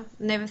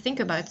never think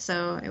about.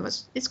 So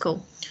it's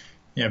cool.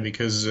 Yeah,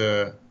 because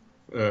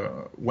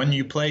when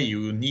you play,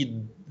 you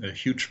need a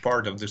huge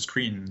part of the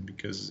screen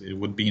because it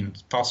would be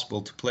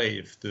impossible to play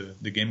if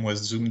the game was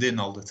zoomed in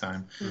all the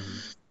time. Mm-hmm.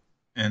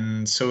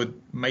 And so it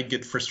might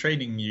get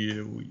frustrating.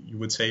 You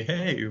would say,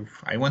 "Hey,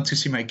 I want to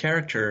see my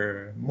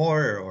character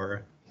more,"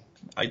 or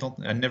I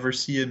never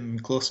see him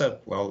close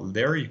up. Well,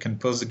 there you can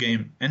pause the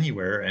game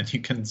anywhere, and you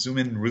can zoom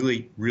in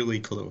really, really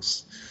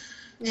close.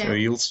 Yeah. So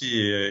you'll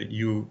see.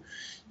 You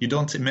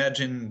don't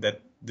imagine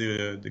that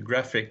the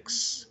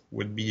graphics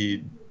would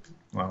be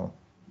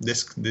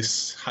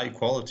this high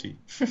quality.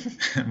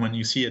 When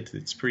you see it,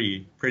 it's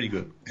pretty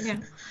good.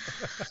 Yeah.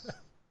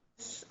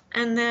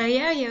 And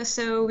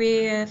so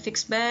we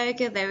fixed bug.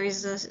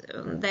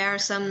 There are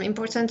some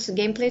important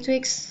gameplay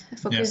tweaks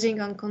focusing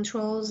on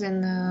controls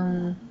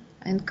and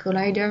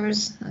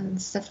colliders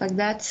and stuff like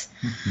that.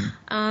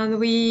 Mm-hmm.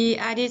 We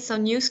added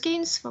some new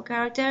skins for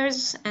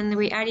characters, and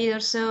we added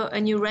also a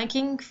new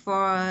ranking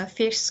for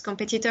fierce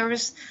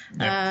competitors.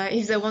 Yeah.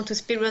 If they want to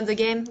speedrun the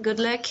game, good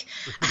luck.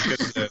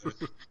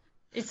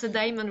 It's a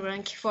diamond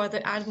rank for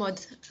the hard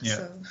mode. Yeah.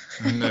 So,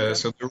 and,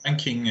 so the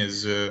ranking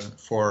is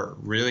for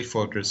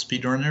the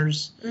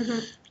speedrunners, mm-hmm.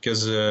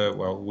 because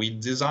we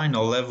designed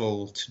a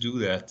level to do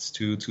that,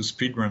 to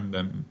speedrun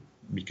them,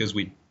 because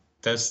we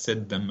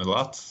tested them a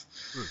lot.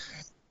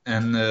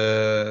 And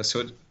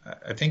so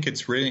I think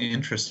it's really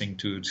interesting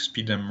to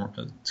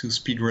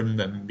speedrun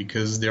them,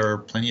 because there are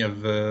plenty of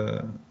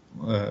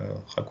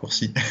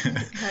raccourcis,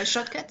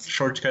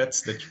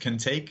 shortcuts that you can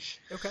take.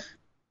 Okay.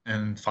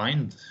 And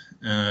find.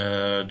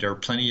 There are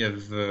plenty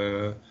of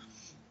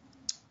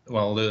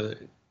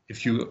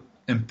if you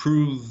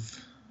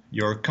improve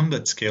your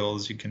combat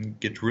skills, you can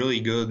get really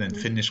good and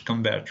finish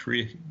combat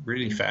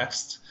really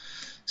fast.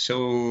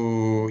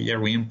 So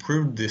we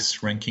improved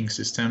this ranking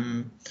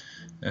system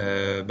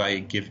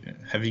by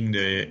having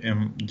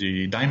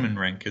the diamond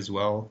rank as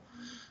well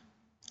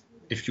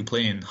if you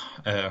play in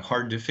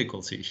hard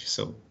difficulty.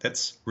 So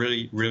that's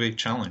really, really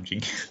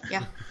challenging.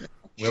 Yeah.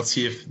 We'll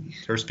see if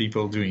there's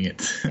people doing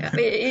it. Yeah,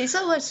 it's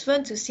always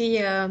fun to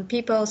see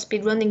people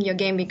speedrunning your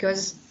game,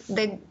 because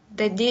they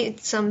did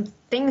some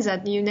things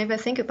that you never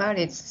think about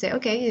it. Say,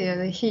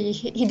 okay,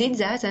 he did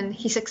that and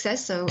he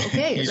success, so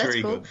okay,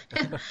 that's cool.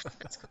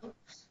 That's cool.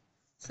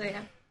 So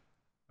yeah.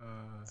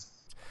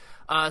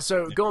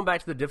 So going back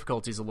to the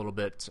difficulties a little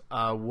bit,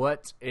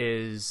 what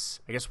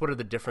are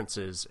the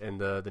differences in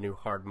the new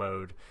hard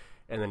mode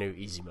and the new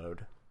easy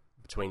mode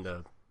between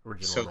the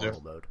original and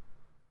normal mode?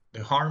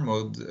 The hard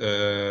mode,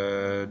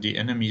 the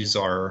enemies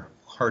are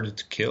harder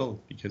to kill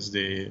because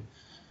I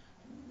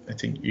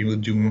think you will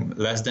do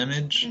less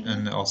damage, mm-hmm.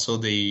 and also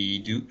they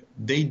do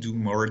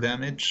more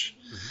damage.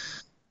 Mm-hmm.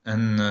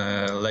 And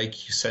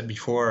like you said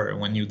before,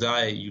 when you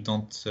die, you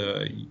don't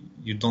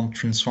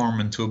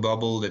transform into a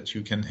bubble that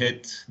you can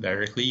hit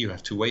directly. You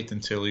have to wait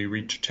until you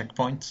reach a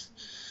checkpoint.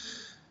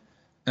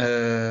 For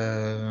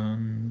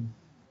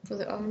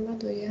the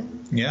mode, yeah.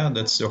 Yeah,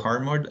 that's the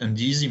hard mode, and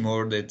the easy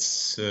mode,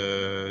 it's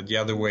the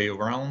other way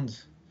around.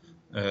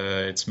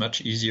 It's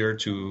much easier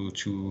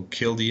to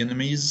kill the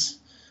enemies,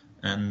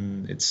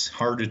 and it's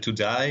harder to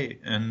die,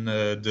 and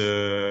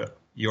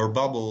your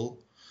bubble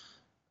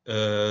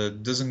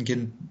doesn't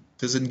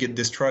get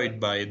destroyed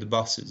by the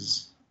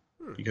bosses,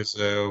 because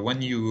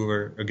when you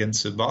are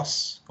against a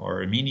boss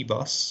or a mini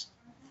boss,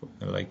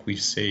 like we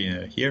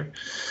say here,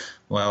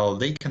 well,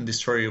 they can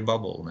destroy your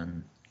bubble,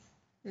 and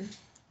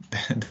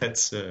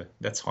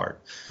that's hard.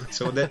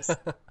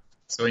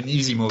 So in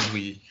easy mode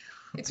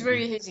it's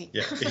very easy.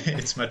 Yeah,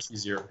 it's much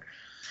easier.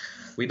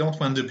 We don't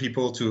want the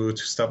people to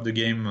stop the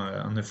game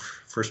on a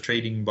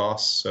frustrating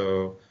boss,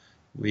 so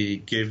we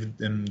give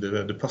them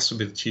the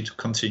possibility to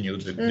continue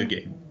the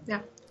game.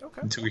 Yeah.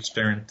 Okay. And to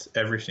experience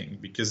everything,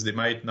 because they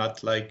might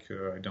not like,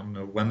 I don't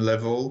know, one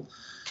level,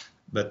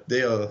 but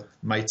they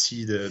might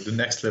see the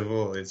next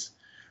level is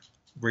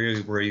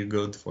really, really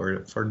good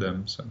for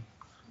them. So.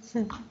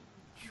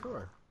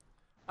 Sure.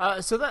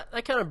 So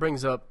that kind of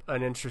brings up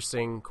an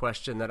interesting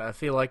question that I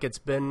feel like it's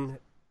been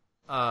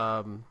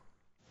in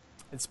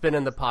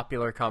the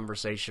popular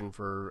conversation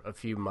for a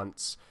few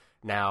months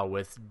now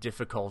with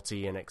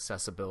difficulty and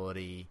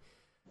accessibility.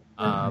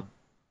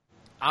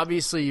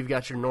 Obviously, you've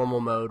got your normal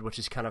mode, which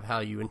is kind of how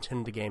you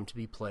intend the game to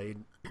be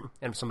played.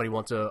 And if somebody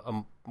wants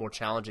a more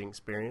challenging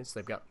experience,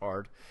 they've got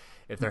hard.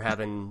 If they're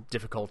having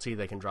difficulty,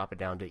 they can drop it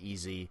down to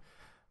easy.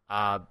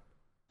 Do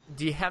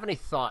you have any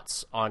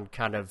thoughts on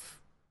kind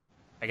of,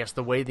 I guess,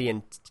 the way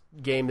the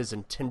game is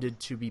intended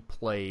to be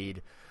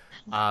played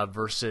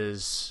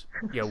versus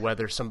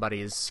whether somebody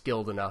is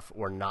skilled enough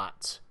or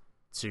not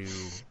to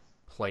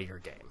play your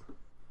game?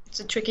 It's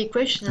a tricky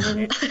question.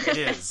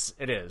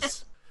 It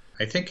is.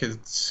 I think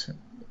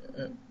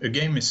a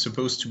game is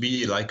supposed to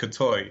be like a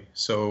toy.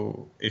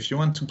 So if you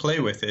want to play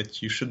with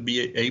it, you should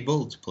be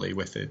able to play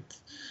with it.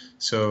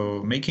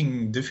 So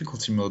making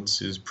difficulty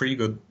modes is a pretty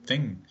good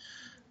thing.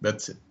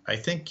 But I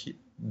think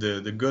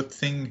the good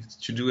thing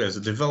to do as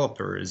a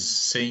developer is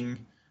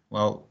saying,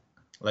 well,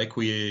 like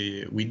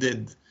we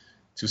did,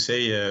 to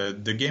say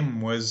the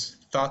game was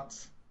thought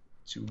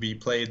to be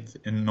played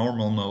in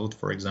normal mode,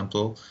 for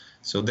example.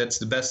 So that's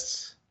the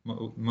best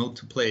mode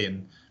to play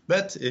in.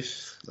 But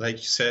if, like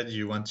you said,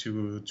 you want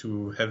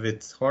to have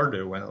it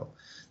harder, well,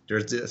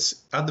 there's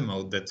this other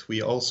mode that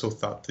we also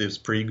thought is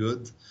pretty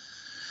good,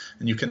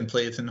 and you can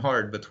play it in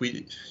hard. But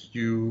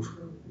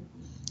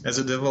as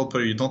a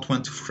developer, you don't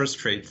want to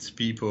frustrate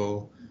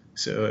people,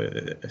 so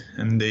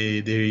and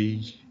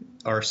they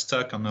are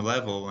stuck on a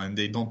level and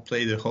they don't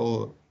play the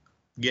whole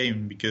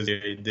game because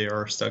they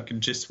are stuck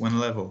in just one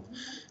level.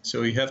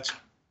 So you have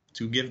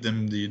to give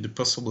them the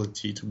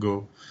possibility to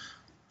go.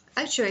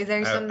 Actually,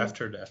 there's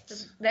after that.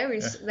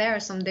 There are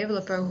some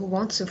developers who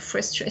want to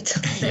frustrate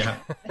their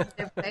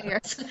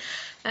players.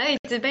 It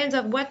depends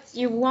on what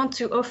you want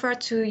to offer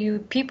to you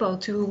people,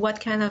 to what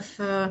kind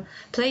of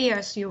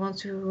players you want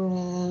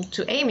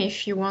to aim.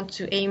 If you want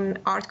to aim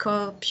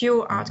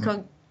pure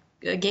hardcore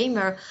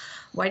gamer,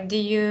 why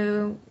did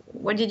you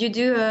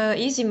do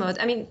easy mode?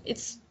 I mean,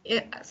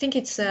 I think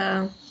it's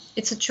a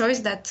choice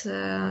that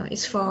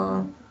is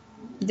for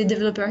the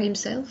developer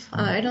himself.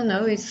 I don't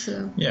know. It's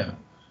yeah.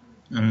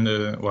 And,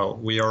 well,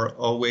 we are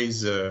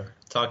always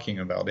talking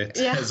about it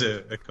as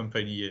a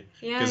company,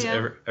 because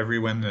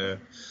everyone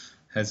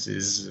has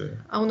his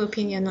own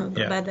opinion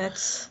about that.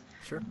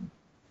 Sure.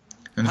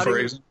 And for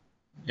example,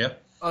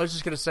 I was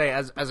just going to say,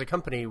 as a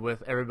company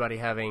with everybody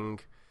having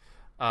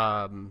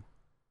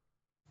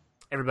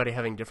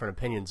different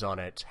opinions on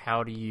it,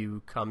 how do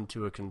you come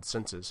to a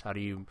consensus? How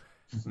do you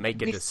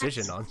make a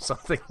decision on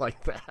something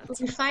like that?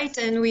 We fight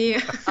and we...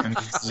 and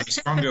it's the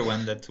stronger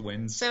one that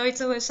wins. So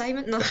it's always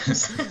Simon? No,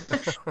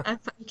 I'm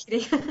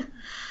kidding.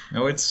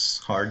 No, it's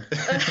hard.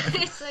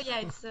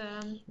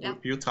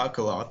 You talk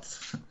a lot,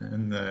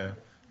 and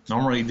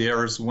normally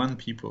there's one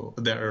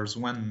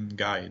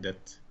guy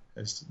that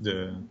has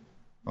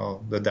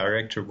the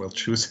director will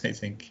choose, I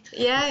think.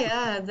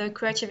 Yeah, the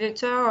creative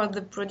director or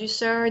the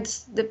producer,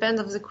 it depends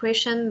on the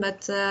question,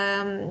 but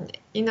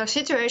in our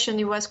situation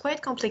it was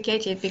quite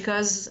complicated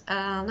because,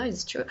 no,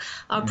 it's true,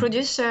 our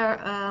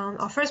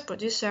our first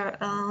producer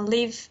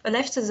left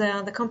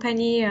the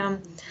company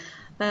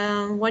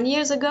 1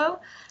 year ago,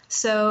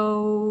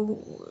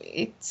 so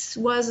it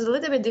was a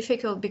little bit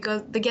difficult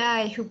because the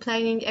guy who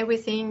planning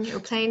everything, who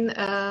planned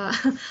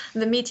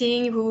the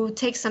meeting, who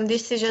takes some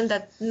decision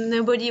that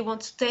nobody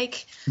wants to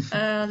take,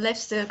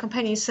 left the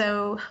company.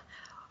 So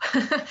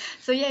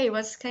it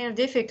was kind of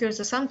difficult.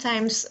 So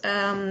sometimes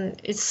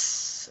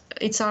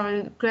it's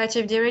our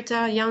creative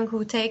director, Young,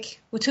 who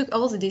took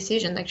all the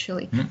decision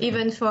actually,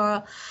 even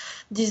for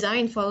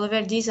design, for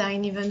level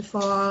design, even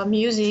for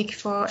music,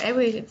 for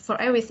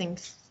everything.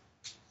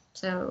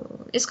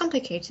 So it's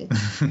complicated.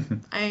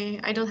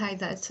 I don't hide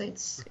that. So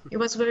it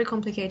was very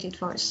complicated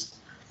for us.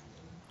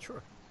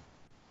 Sure.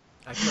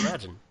 I can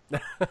imagine.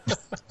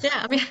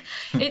 Yeah, I mean,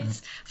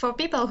 it's for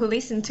people who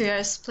listen to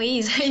us.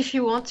 Please, if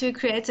you want to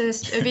create a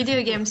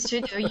video game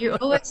studio, you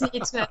always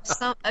need to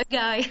have a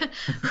guy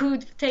who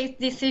takes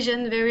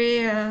decision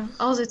very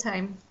all the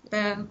time.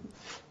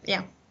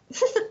 Yeah,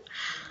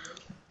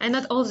 and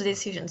not all the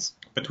decisions.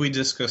 But we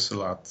discuss a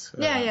lot.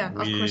 Yeah, of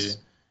course.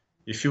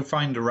 If you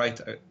find the right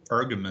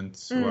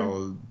argument,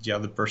 well, the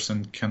other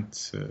person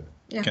can't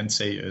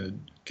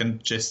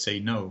just say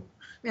no.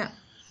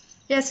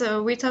 Yeah,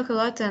 so we talk a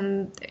lot,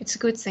 and it's a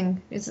good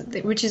thing.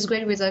 Which is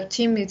great with our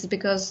team. It's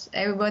because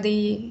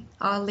everybody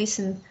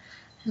listen,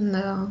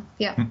 and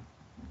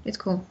it's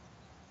cool.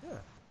 Yeah.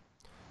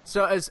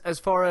 So as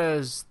far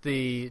as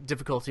the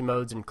difficulty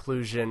modes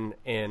inclusion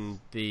in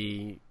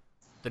the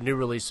new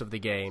release of the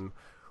game,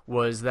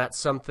 was that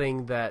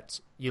something that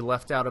you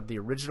left out of the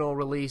original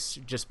release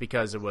just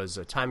because it was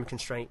a time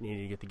constraint, you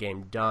needed to get the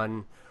game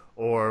done,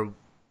 or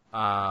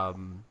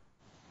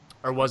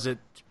was it,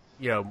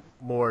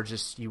 more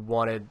just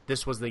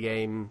this was the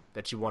game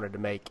that you wanted to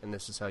make, and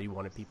this is how you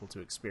wanted people to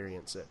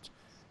experience it?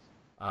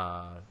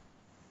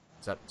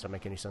 Does that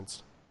make any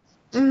sense?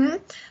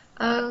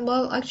 Mm-hmm.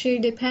 Well, actually,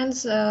 it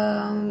depends.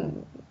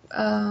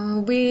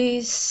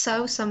 We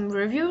saw some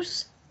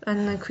reviews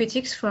and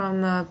critics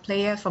from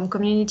from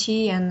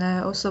community and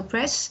also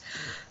press.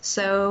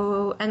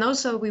 So, and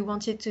also we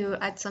wanted to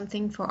add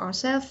something for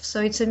ourselves. So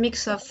it's a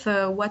mix of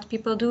what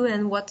people do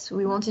and what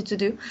we wanted to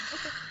do.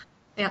 Okay.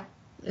 Yeah.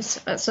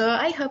 So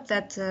I hope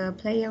that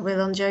player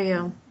will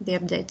enjoy the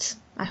updates.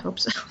 I hope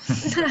so.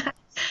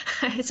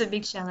 It's a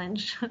big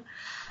challenge.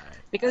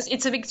 Because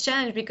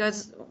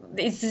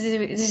this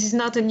is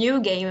not a new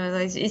game.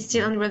 It's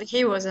still Unreal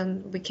Heroes,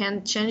 and we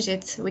can't change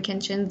it. We can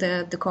change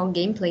the core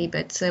gameplay,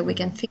 but we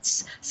can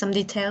fix some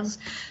details.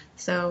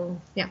 So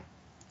yeah,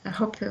 I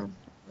hope it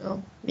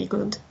will be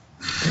good.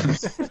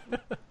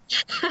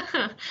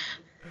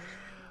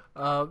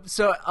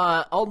 So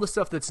all the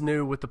stuff that's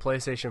new with the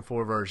PlayStation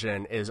 4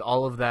 version, is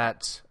all of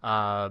that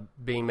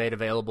being made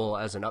available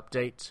as an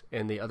update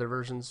in the other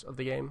versions of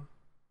the game?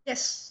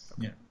 Yes.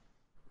 Yeah.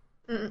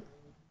 Mm-mm.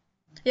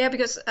 Yeah,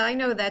 because I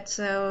know that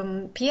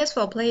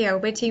PS4 player are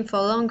waiting for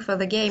long for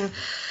the game,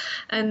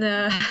 and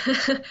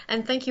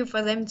and thank you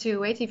for them to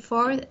wait it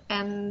for,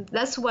 and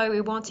that's why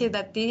we wanted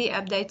that the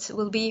update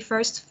will be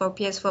first for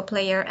PS4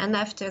 player, and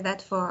after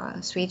that for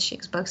Switch,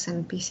 Xbox,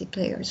 and PC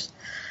players.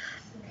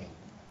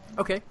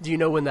 Okay. Do you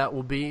know when that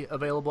will be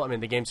available? I mean,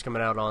 the game's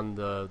coming out on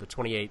the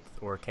 28th,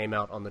 or came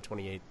out on the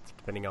 28th,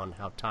 depending on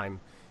how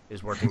time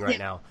is working right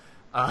now.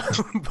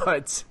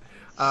 But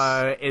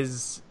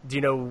do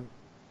you know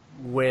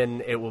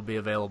when it will be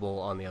available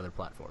on the other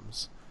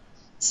platforms?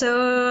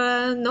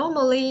 So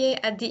normally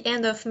at the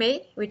end of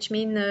May, which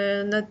means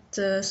not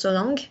so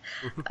long.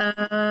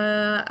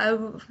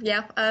 I'm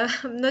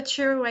not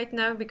sure right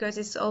now because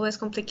it's always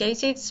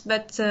complicated,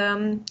 but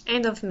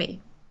end of May.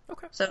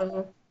 Okay.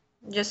 So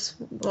just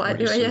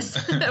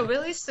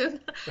really soon.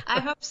 I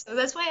hope so.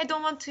 That's why I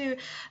don't want to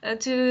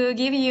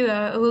give you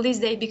a release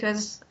date,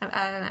 because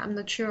I'm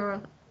not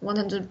sure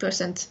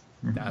 100%.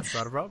 That's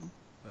not a problem.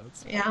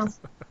 Yeah.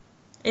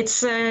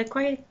 It's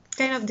quite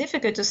kind of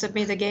difficult to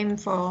submit a game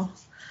for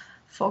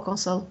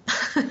console.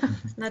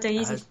 Not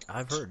easy.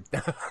 I've heard.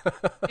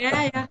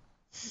 Yeah.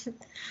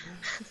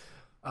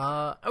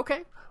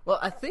 Okay. Well,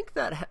 I think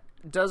that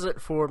does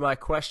it for my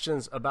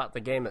questions about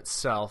the game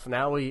itself.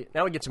 Now we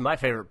get to my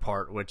favorite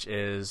part, which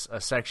is a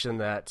section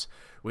that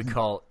we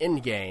call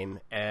End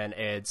Game, and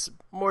it's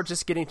more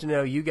just getting to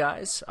know you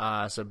guys.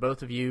 So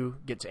both of you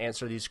get to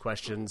answer these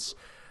questions.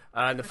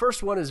 And the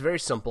first one is very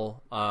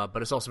simple,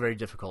 but it's also very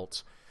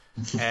difficult.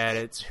 And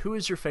it's, who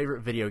is your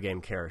favorite video game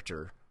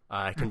character?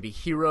 It can be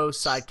hero,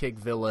 sidekick,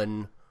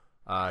 villain,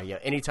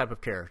 any type of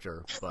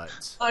character.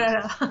 But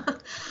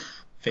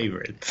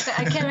favorite.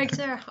 A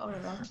character.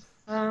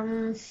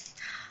 I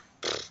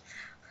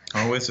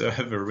always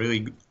have a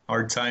really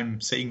hard time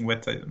saying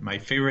what my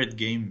favorite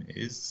game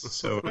is.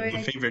 So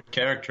the favorite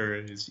character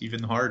is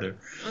even harder.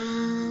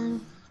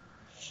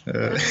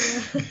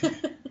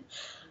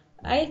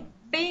 I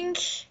think.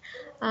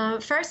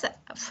 First,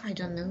 I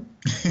don't know.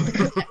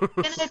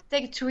 Can I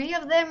take 3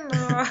 of them?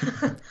 Or...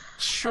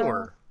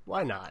 Sure,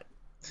 why not?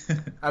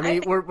 I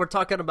mean, we're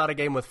talking about a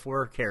game with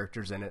 4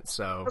 characters in it,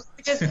 so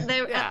it's just in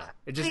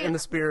the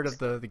spirit of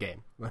the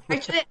game.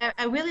 Actually,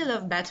 I really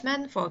love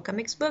Batman for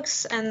comics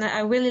books, and I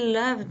really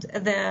loved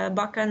the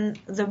Batman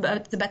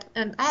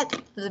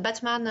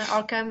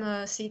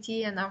Arkham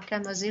City and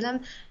Arkham Asylum.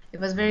 It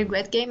was a very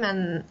great game,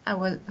 and I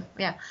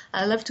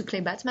love to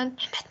play Batman,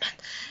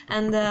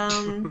 and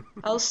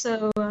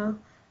also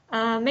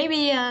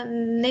maybe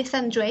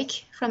Nathan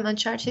Drake from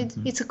Uncharted.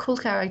 Mm-hmm. It's a cool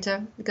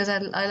character because I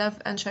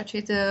love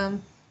Uncharted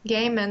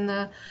game, and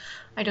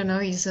I don't know,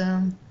 he's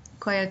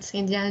quite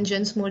Indiana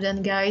Jones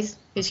modern guy.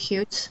 He's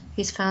cute,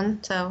 he's fun,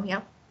 so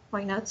yeah,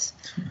 why not?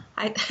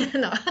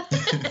 No,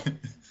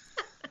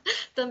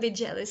 don't be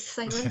jealous,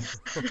 Simon.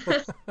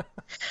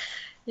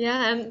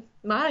 Yeah, and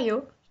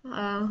Mario.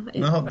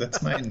 No,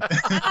 that's mine.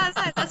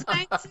 That's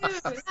mine too.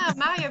 Yeah,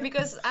 Mario,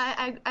 because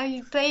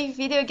I play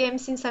video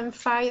games since I'm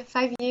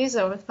 5 years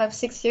or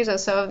 6 years or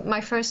so.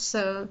 My first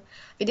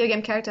video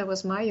game character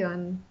was Mario,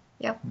 and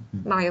yeah,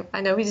 Mario.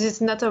 I know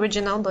it's not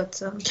original,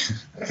 but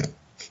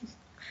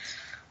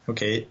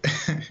Okay,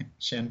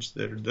 change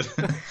the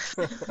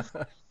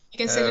you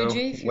can say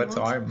Luigi if you what want.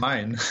 are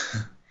mine?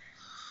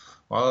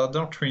 Well, I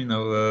don't really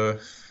know.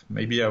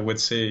 Maybe I would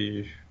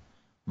say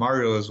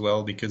Mario as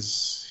well,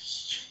 because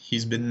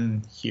he's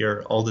been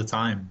here all the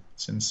time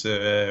since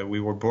we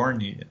were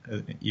born,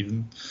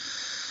 even.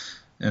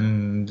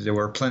 And there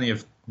were plenty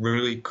of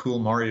really cool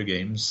Mario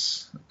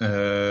games.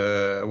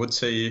 I would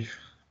say,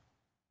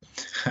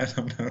 I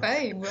don't know.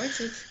 Hey, what's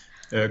it?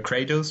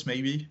 Kratos,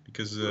 maybe,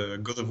 because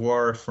God of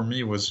War for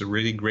me was a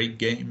really great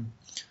game.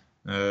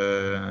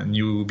 And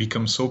you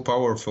become so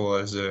powerful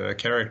as a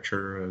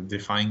character,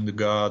 defying the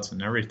gods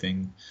and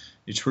everything.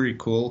 It's really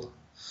cool.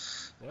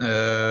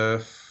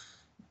 Did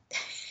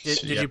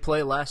you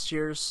play last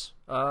year's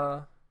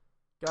God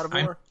of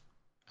War?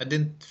 I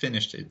didn't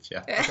finish it,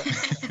 yeah.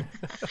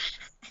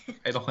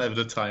 I don't have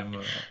the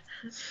time.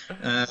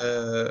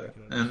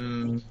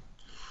 And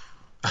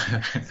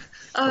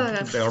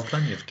there are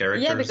plenty of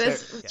characters. Yeah,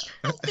 because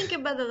I think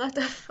about a lot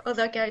of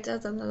other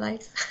characters on the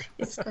list.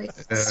 It's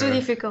too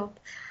difficult.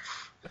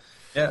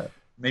 Yeah,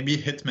 maybe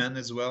Hitman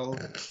as well.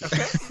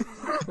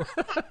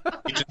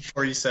 Agent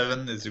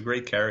 47 is a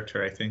great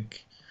character, I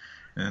think.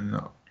 And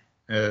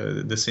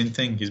the same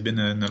thing, he's been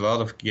in a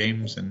lot of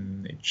games,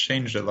 and it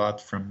changed a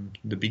lot from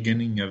the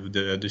beginning of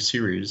the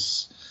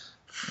series.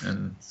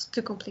 And it's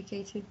too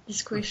complicated,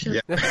 this question.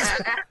 Yeah.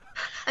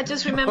 I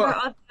just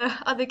remember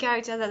other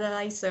characters that I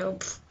like, so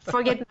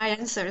forget my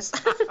answers.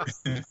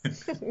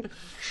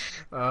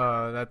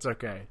 That's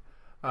okay.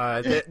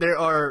 There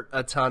are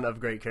a ton of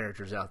great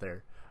characters out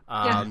there.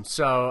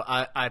 So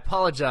I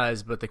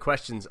apologize, but the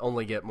questions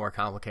only get more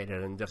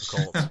complicated and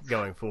difficult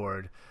going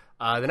forward.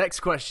 The next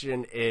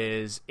question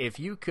is, if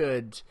you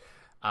could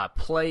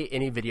play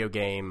any video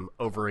game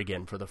over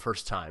again for the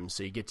first time,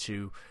 so you get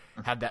to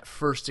have that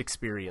first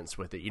experience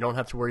with it. You don't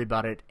have to worry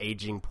about it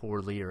aging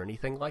poorly or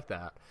anything like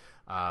that.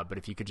 But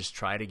if you could just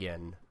try it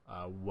again,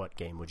 what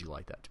game would you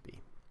like that to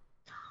be?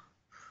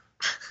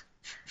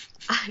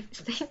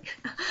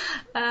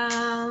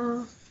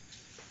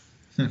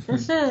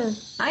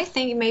 I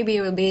think maybe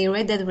it will be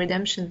Red Dead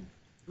Redemption.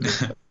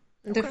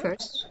 The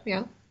first,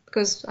 yeah.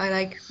 Because I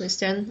like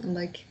Western and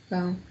like,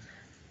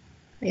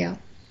 yeah.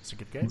 It's a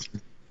good game.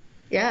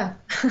 Yeah.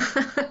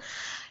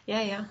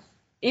 Yeah.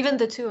 Even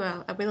the two,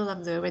 I really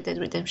love the Red Dead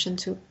Redemption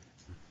 2.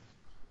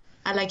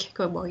 I like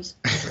cowboys.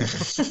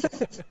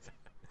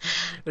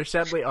 There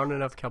sadly aren't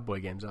enough cowboy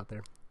games out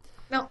there.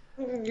 No,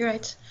 you're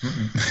right.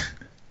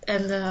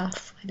 And I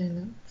don't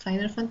know,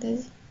 Final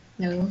Fantasy?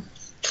 No.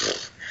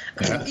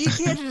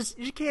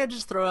 You can't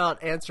just throw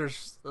out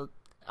answers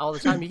all the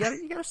time. You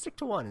gotta stick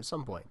to one at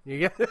some point.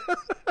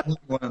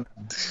 one.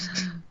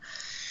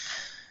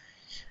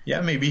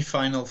 Yeah, maybe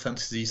Final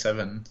Fantasy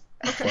VII,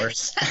 of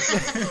course.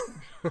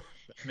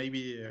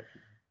 Maybe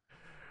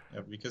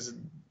because it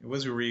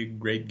was a really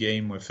great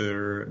game with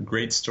a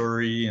great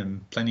story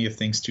and plenty of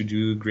things to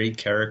do, great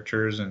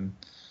characters, and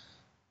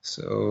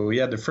so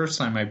yeah, the first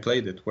time I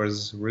played it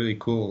was really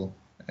cool,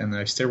 and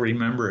I still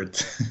remember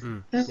it.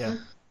 Yeah.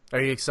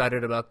 Are you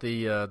excited about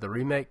the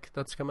remake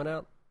that's coming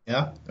out?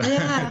 Yeah.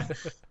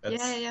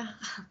 Yeah.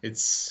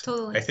 It's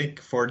totally. I think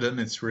for them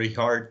it's really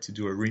hard to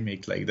do a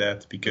remake like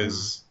that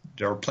because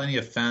there are plenty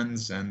of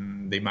fans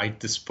and they might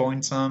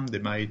disappoint some. They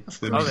might.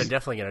 They're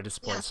definitely going to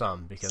disappoint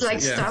some because it's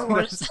like Star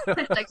Wars.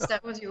 Like Star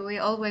Wars, you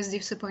will always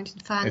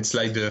disappointed fans. It's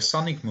like the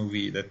Sonic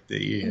movie that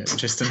they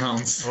just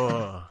announced.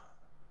 Oh.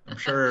 I'm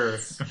sure.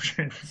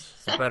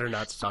 It's better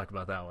not to talk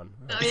about that one.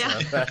 Oh yeah.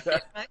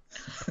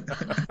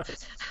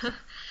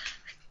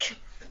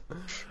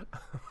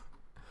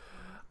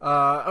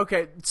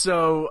 Okay,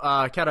 so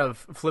kind of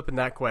flipping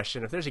that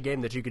question, if there's a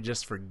game that you could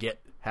just forget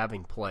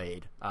having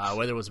played,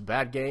 whether it was a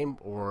bad game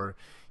or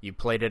you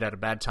played it at a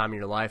bad time in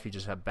your life, you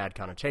just have bad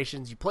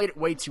connotations, you played it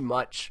way too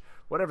much,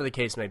 whatever the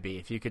case may be,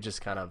 if you could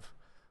just kind of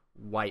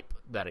wipe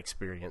that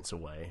experience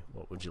away,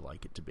 what would you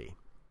like it to be?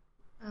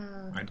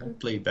 I don't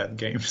play bad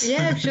games.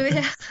 Yeah, actually,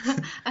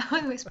 I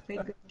always play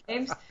good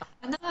games.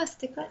 I don't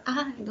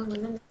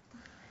remember.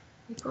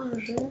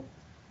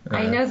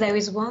 I know there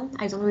is one,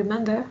 I don't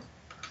remember.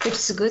 Which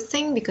is a good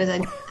thing because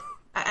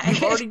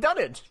You've already done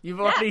it. You've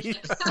already.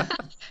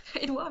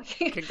 It worked.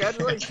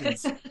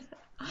 Congratulations.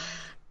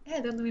 Yeah,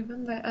 I don't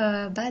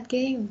remember. Bad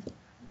game.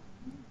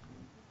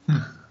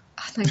 Oh,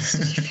 no, it's so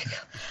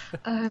difficult.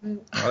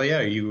 Well,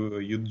 yeah,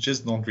 you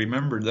just don't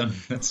remember them.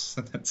 That's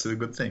a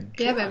good thing.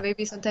 Yeah, but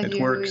maybe sometimes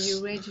you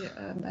rage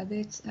about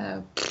it.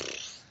 I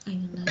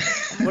don't know.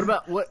 What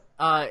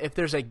about if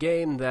there's a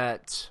game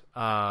that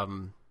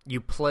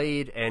you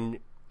played and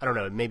I don't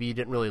know, maybe you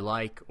didn't really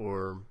like,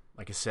 or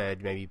like I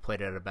said, maybe you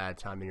played it at a bad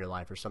time in your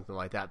life or something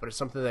like that, but it's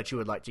something that you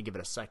would like to give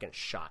it a second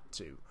shot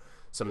to,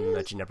 something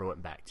that you never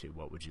went back to.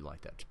 What would you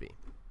like that to be?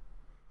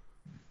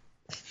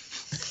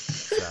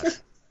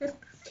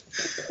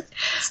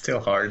 Still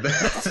hard.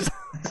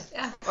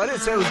 Yeah. I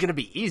didn't say it was going to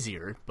be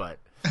easier, but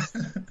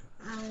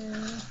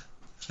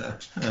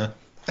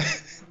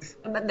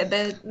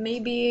But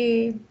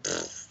maybe.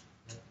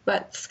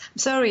 But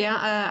sorry,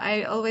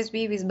 I always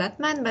be with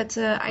Batman, but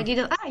I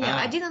didn't.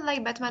 I didn't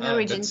like Batman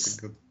Origins. That's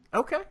good.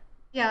 okay.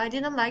 Yeah, I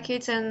didn't like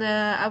it, and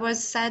I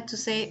was sad to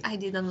say I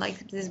didn't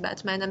like this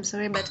Batman. I'm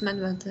sorry, Batman,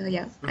 but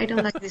yeah, I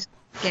don't like this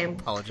game.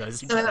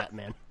 Apologizing So- to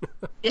Batman.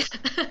 Yeah,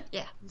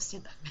 yeah, I'm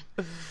still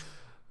Batman.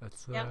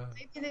 That's Yeah,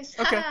 maybe this.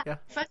 okay, yeah.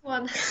 Fun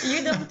one.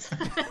 You don't.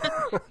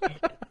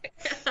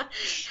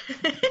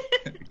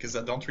 Because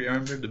I don't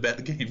remember the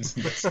bad games.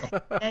 That's all.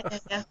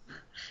 Yeah.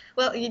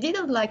 Well, you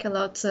didn't like a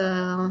lot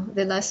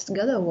the last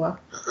God of War.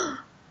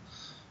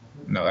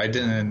 No, I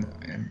didn't.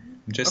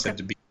 I'm just Okay. at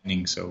the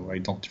beginning, so I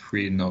don't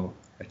really know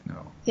right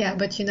now. Yeah,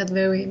 but you're not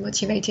very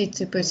motivated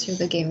to pursue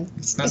the game.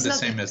 It's not the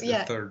same as the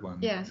yeah, third one.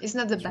 Yeah, it's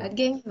not the bad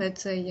game,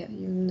 but yeah,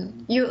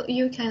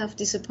 you're kind of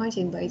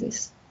disappointed by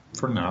this.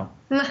 For now,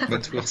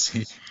 but we'll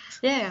see.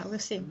 Yeah, we'll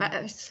see. But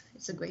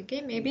it's a great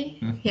game, maybe.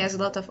 He has a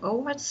lot of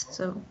awards,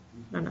 so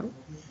I don't know.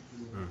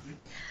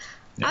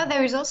 Yeah. Oh,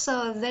 there is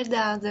also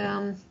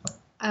Zelda,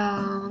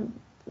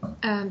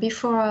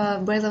 before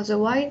Breath of the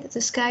Wild,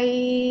 the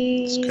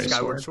Sky...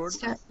 Skyward Sword?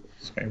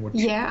 Skyward.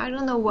 Yeah, I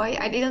don't know why.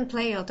 I didn't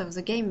play a lot of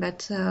the game,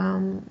 but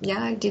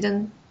yeah, I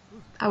didn't...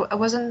 I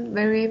wasn't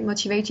very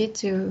motivated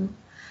to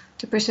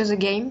pursue the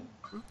game.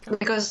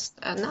 Because,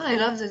 no, I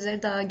love the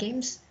Zelda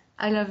games.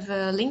 I love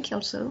Link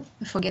also.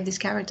 I forget these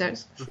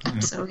characters.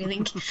 I'm sorry,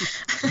 Link.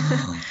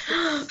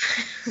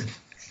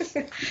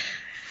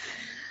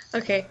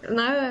 Okay,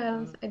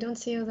 now I don't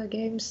see other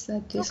games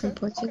that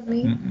disappointed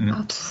me.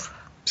 Oh,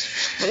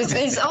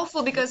 it's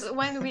awful because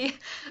when we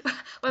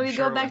go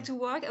sure back when- to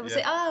work, I will yeah.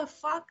 say, "Oh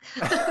fuck."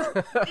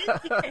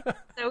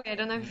 Okay, I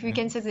don't know if we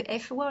can say the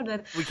F word,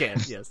 but We can,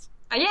 yes.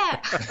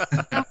 yeah,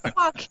 oh,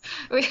 fuck.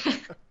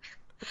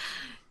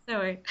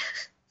 Sorry.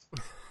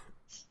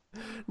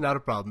 Not a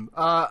problem.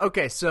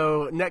 Okay,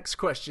 so next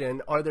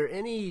question. Are there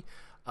any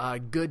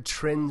good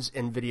trends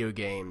in video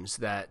games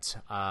that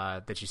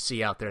you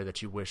see out there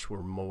that you wish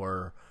were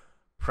more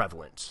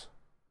prevalent?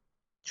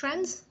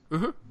 Trends?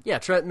 Yeah,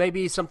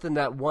 maybe something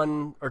that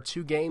one or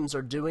two games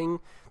are doing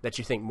that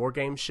you think more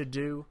games should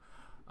do,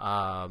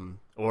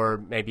 or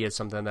maybe it's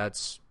something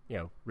that's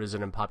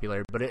risen in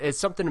popularity, but it's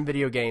something in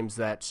video games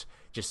that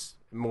just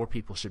more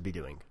people should be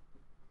doing.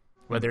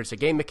 Whether it's a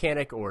game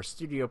mechanic or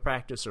studio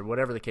practice or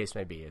whatever the case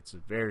may be, it's a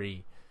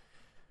very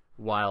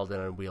wild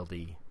and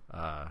unwieldy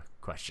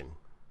question,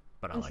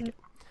 but I like it.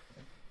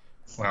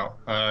 Well,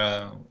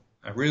 I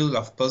really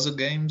love puzzle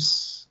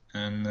games,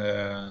 and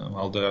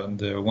well,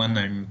 the one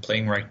I'm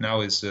playing right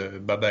now is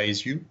Baba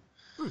Is You,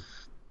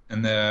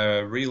 and I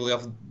really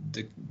love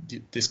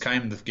this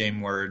kind of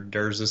game where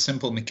there's a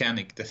simple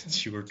mechanic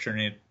that you will turn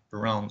it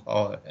around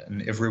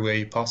in every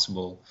way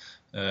possible.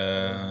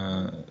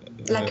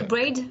 Like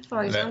Braid,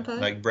 for example.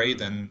 Like Braid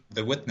and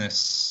The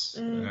Witness.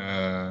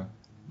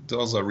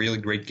 Those are really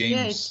great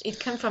games. Yeah, it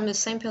comes from a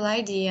simple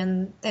idea,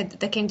 and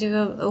they can do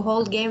a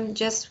whole game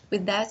just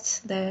with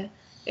that.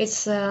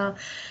 It's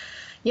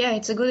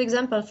it's a good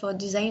example for a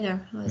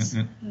designer.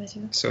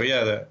 So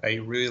yeah, I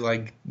really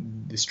like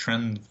this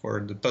trend for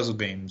the puzzle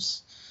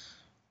games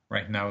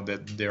right now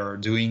that they are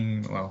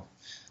doing. Well,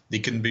 they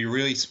can be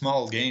really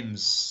small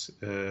games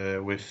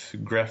with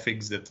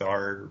graphics that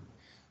are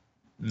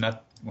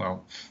not,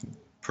 well,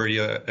 pretty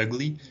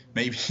ugly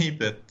maybe,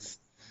 but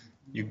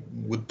you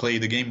would play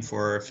the game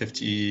for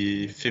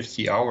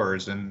 50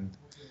 hours and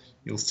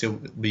you'll still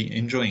be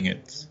enjoying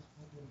it.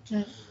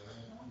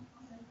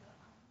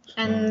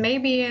 And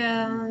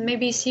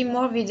maybe see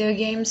more video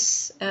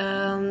games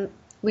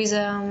with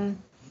a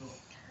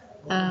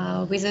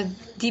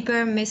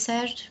deeper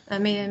message.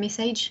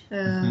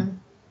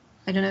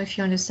 I don't know if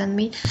you understand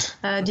me.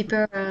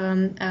 Deeper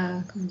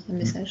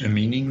message. A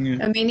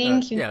meaning. A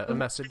meaning. A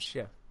message.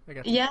 Yeah, I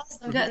got you. Yes,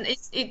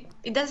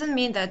 it doesn't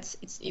mean that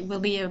it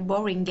will be a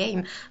boring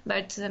game,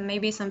 but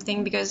maybe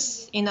something,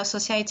 because in our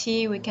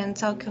society we can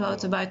talk a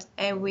lot about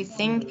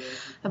everything,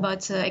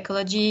 about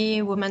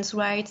ecology, women's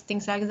rights,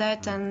 things like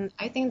that, and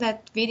I think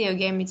that video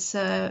games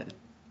are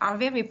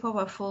very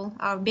powerful,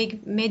 are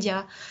big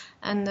media,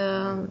 and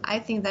I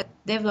think that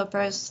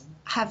developers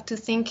have to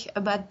think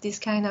about this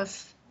kind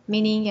of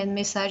meaning and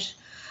message.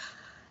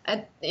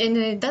 And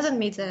it doesn't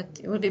mean that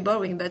it will be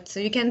boring, but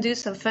you can do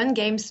some fun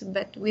games,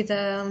 but with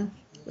a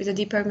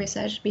deeper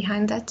message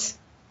behind that.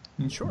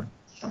 Sure.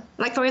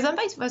 Like, for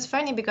example, it was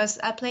funny because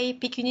I play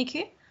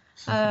Pikuniku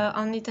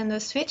on Nintendo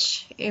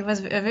Switch. It was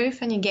a very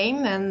funny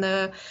game, and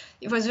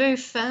it was very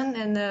fun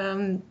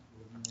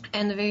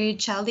and very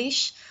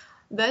childish.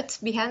 But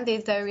behind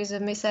it, there is a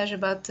message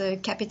about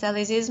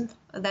capitalism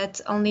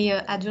that only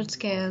adults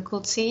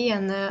could see,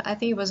 and I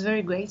think it was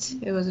very great.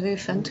 It was very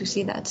fun to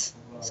see that.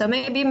 So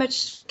maybe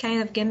much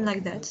kind of game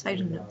like that. I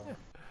don't know.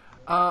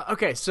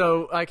 Okay,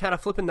 so kind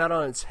of flipping that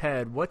on its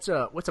head, what's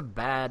a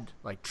bad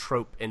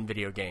trope in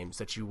video games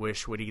that you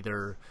wish would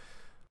either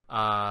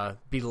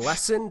be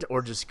lessened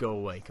or just go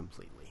away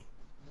completely?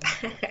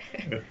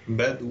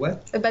 Bad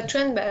what? A bad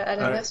trend, but I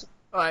don't know.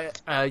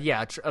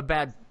 Yeah, a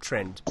bad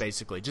trend,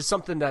 basically. Just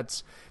something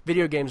that's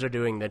video games are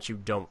doing that you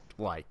don't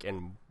like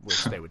and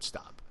wish they would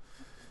stop.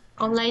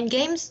 Online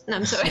games? No,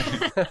 I'm sorry.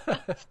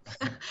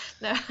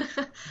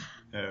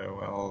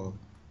 No.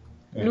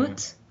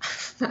 Loot?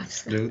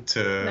 Loot.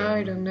 No,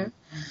 I don't know.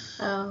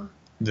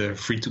 The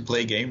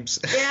free-to-play games.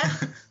 Yeah.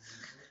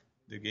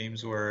 The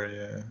games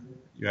where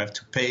you have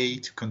to pay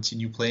to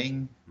continue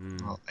playing.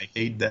 Well, I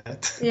hate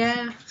that.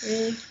 Yeah,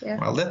 really, yeah.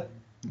 Well,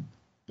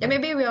 yeah,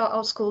 maybe we are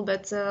old school,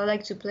 but I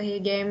like to play a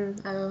game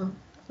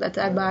that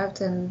I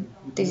bought, and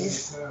this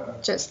is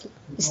just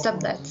stop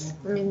that.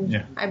 I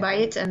mean, I buy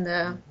it,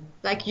 and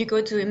like you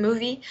go to a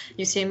movie,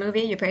 you see a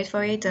movie, you paid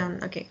for it,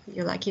 and okay,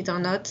 you like it or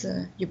not,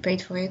 you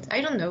paid for it.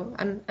 I don't know.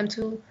 I'm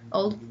too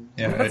old.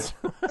 Yeah.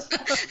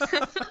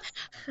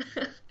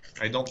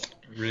 I don't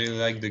really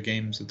like the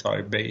games that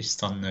are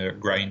based on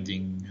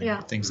grinding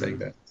and things like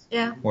that.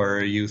 Yeah.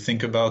 Where you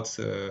think about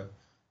the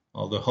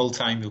whole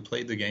time you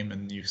play the game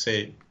and you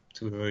say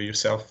to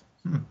yourself,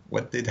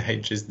 what did I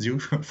just do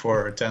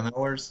for 10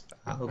 hours?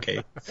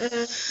 Okay.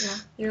 Yeah,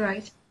 you're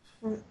right.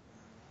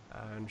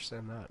 I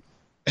understand that.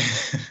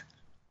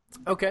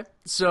 Okay,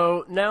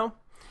 so now,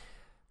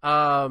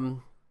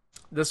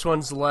 this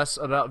one's less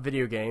about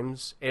video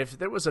games. If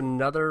there was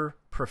another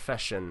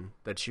profession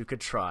that you could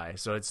try,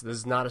 so this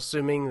is not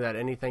assuming that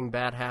anything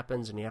bad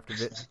happens and you have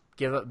to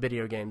give up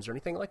video games or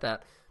anything like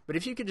that, but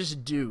if you could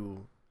just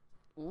do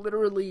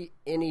literally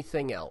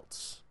anything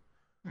else,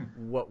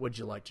 what would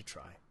you like to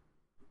try?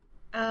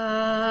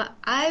 I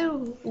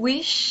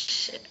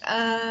wish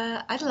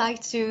I'd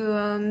like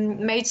to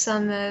make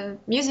some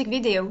music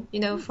video,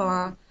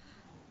 for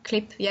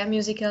clip,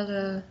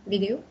 musical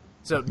video.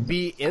 So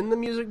be in the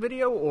music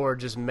video, or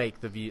just make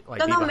the be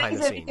behind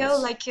the scenes? Video,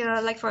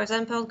 like for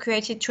example,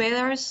 created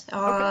trailers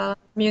or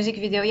music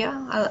video.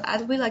 Yeah,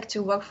 I would like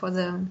to work for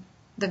the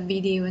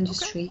video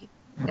industry.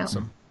 Okay.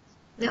 Awesome.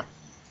 Yeah.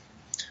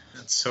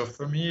 So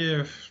for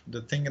me,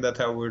 the thing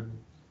that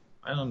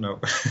I don't know,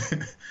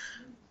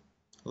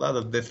 a lot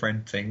of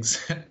different things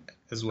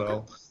as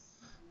well.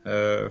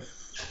 I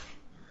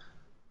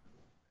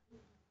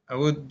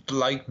would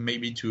like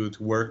maybe to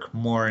work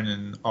more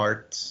in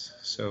art,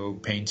 so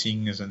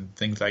paintings and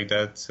things like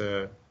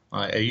that.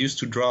 I used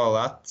to draw a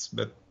lot,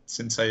 but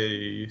since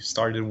I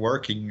started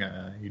working,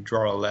 you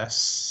draw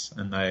less,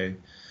 and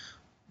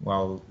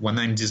when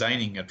I'm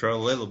designing, I draw a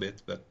little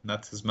bit, but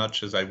not as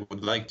much as I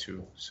would like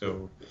to.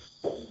 So,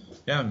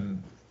 yeah,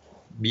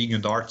 being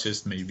an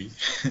artist maybe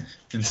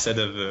instead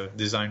of a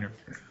designer.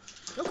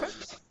 Okay.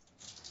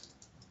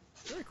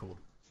 Very cool.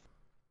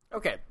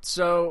 Okay,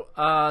 so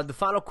the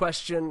final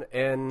question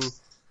in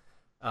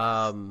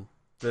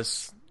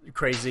this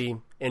crazy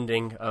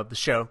ending of the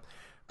show.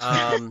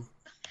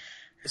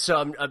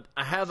 So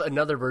I have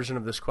another version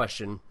of this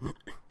question,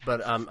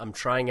 but I'm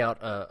trying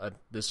out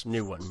this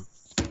new one.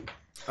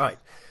 All right,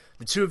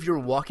 the two of you are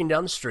walking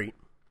down the street,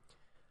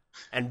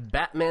 and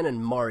Batman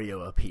and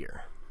Mario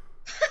appear.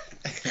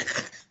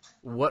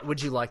 What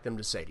would you like them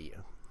to say to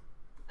you?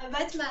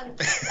 Batman.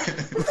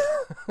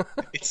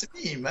 It's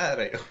me,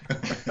 Mario.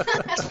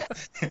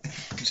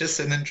 Just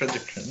an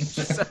introduction.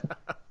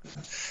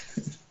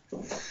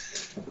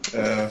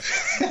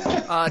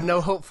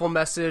 No hopeful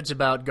message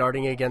about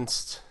guarding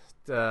against,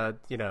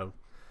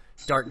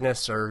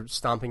 darkness or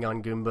stomping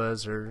on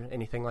Goombas or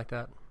anything like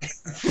that?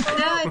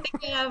 No,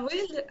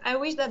 I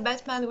wish that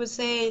Batman would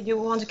say, "You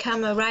want to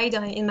come a ride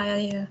in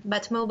my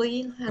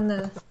Batmobile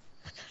and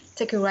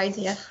take a ride,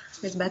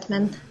 with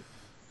Batman."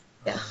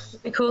 Yeah,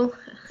 it'd be cool.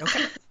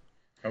 Okay.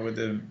 I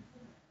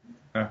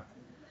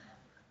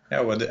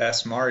would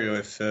ask Mario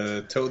if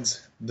the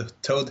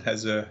Toad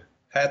has a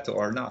hat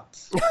or not.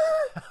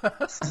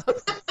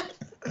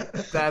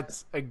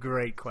 That's a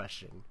great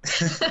question.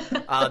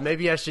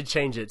 Maybe I should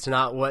change it to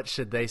not what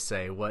should they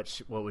say,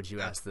 what would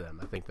you ask them?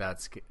 I think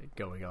that's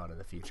going on in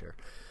the future.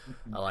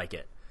 I like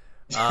it.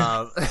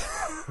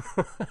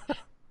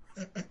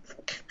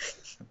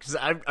 Because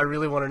I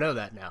really want to know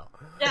that now.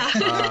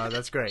 Yeah.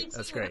 That's great.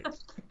 That's great.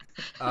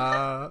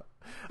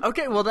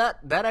 Okay, well that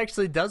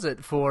actually does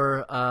it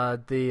for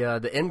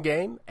the end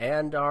game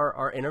and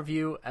our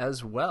interview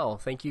as well.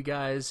 Thank you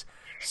guys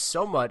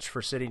so much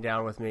for sitting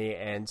down with me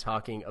and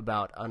talking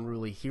about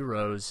Unruly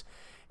Heroes.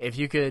 If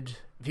you could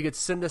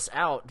send us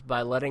out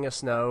by letting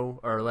us know,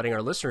 or letting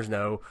our listeners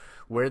know,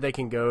 where they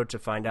can go to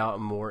find out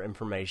more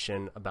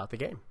information about the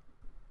game.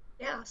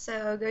 Yeah,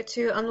 so go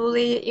to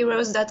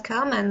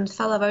unrulyheroes.com and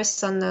follow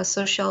us on the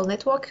social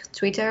network,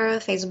 Twitter,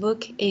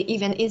 Facebook,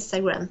 even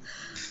Instagram.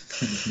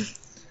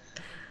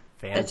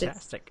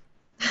 Fantastic.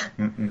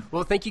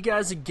 Well, thank you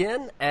guys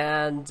again,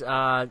 and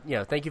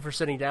thank you for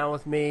sitting down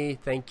with me.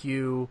 Thank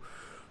you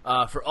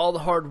for all the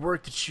hard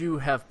work that you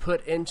have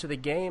put into the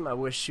game. I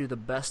wish you the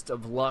best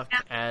of luck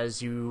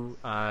as you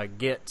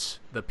get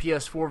the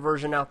PS4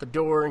 version out the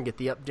door and get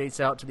the updates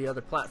out to the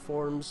other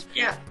platforms.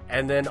 Yeah.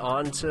 And then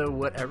on to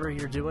whatever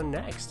you're doing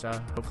next.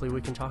 Hopefully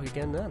we can talk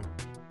again then.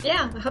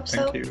 Yeah, I hope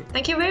so. Thank you.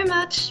 Thank you very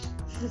much.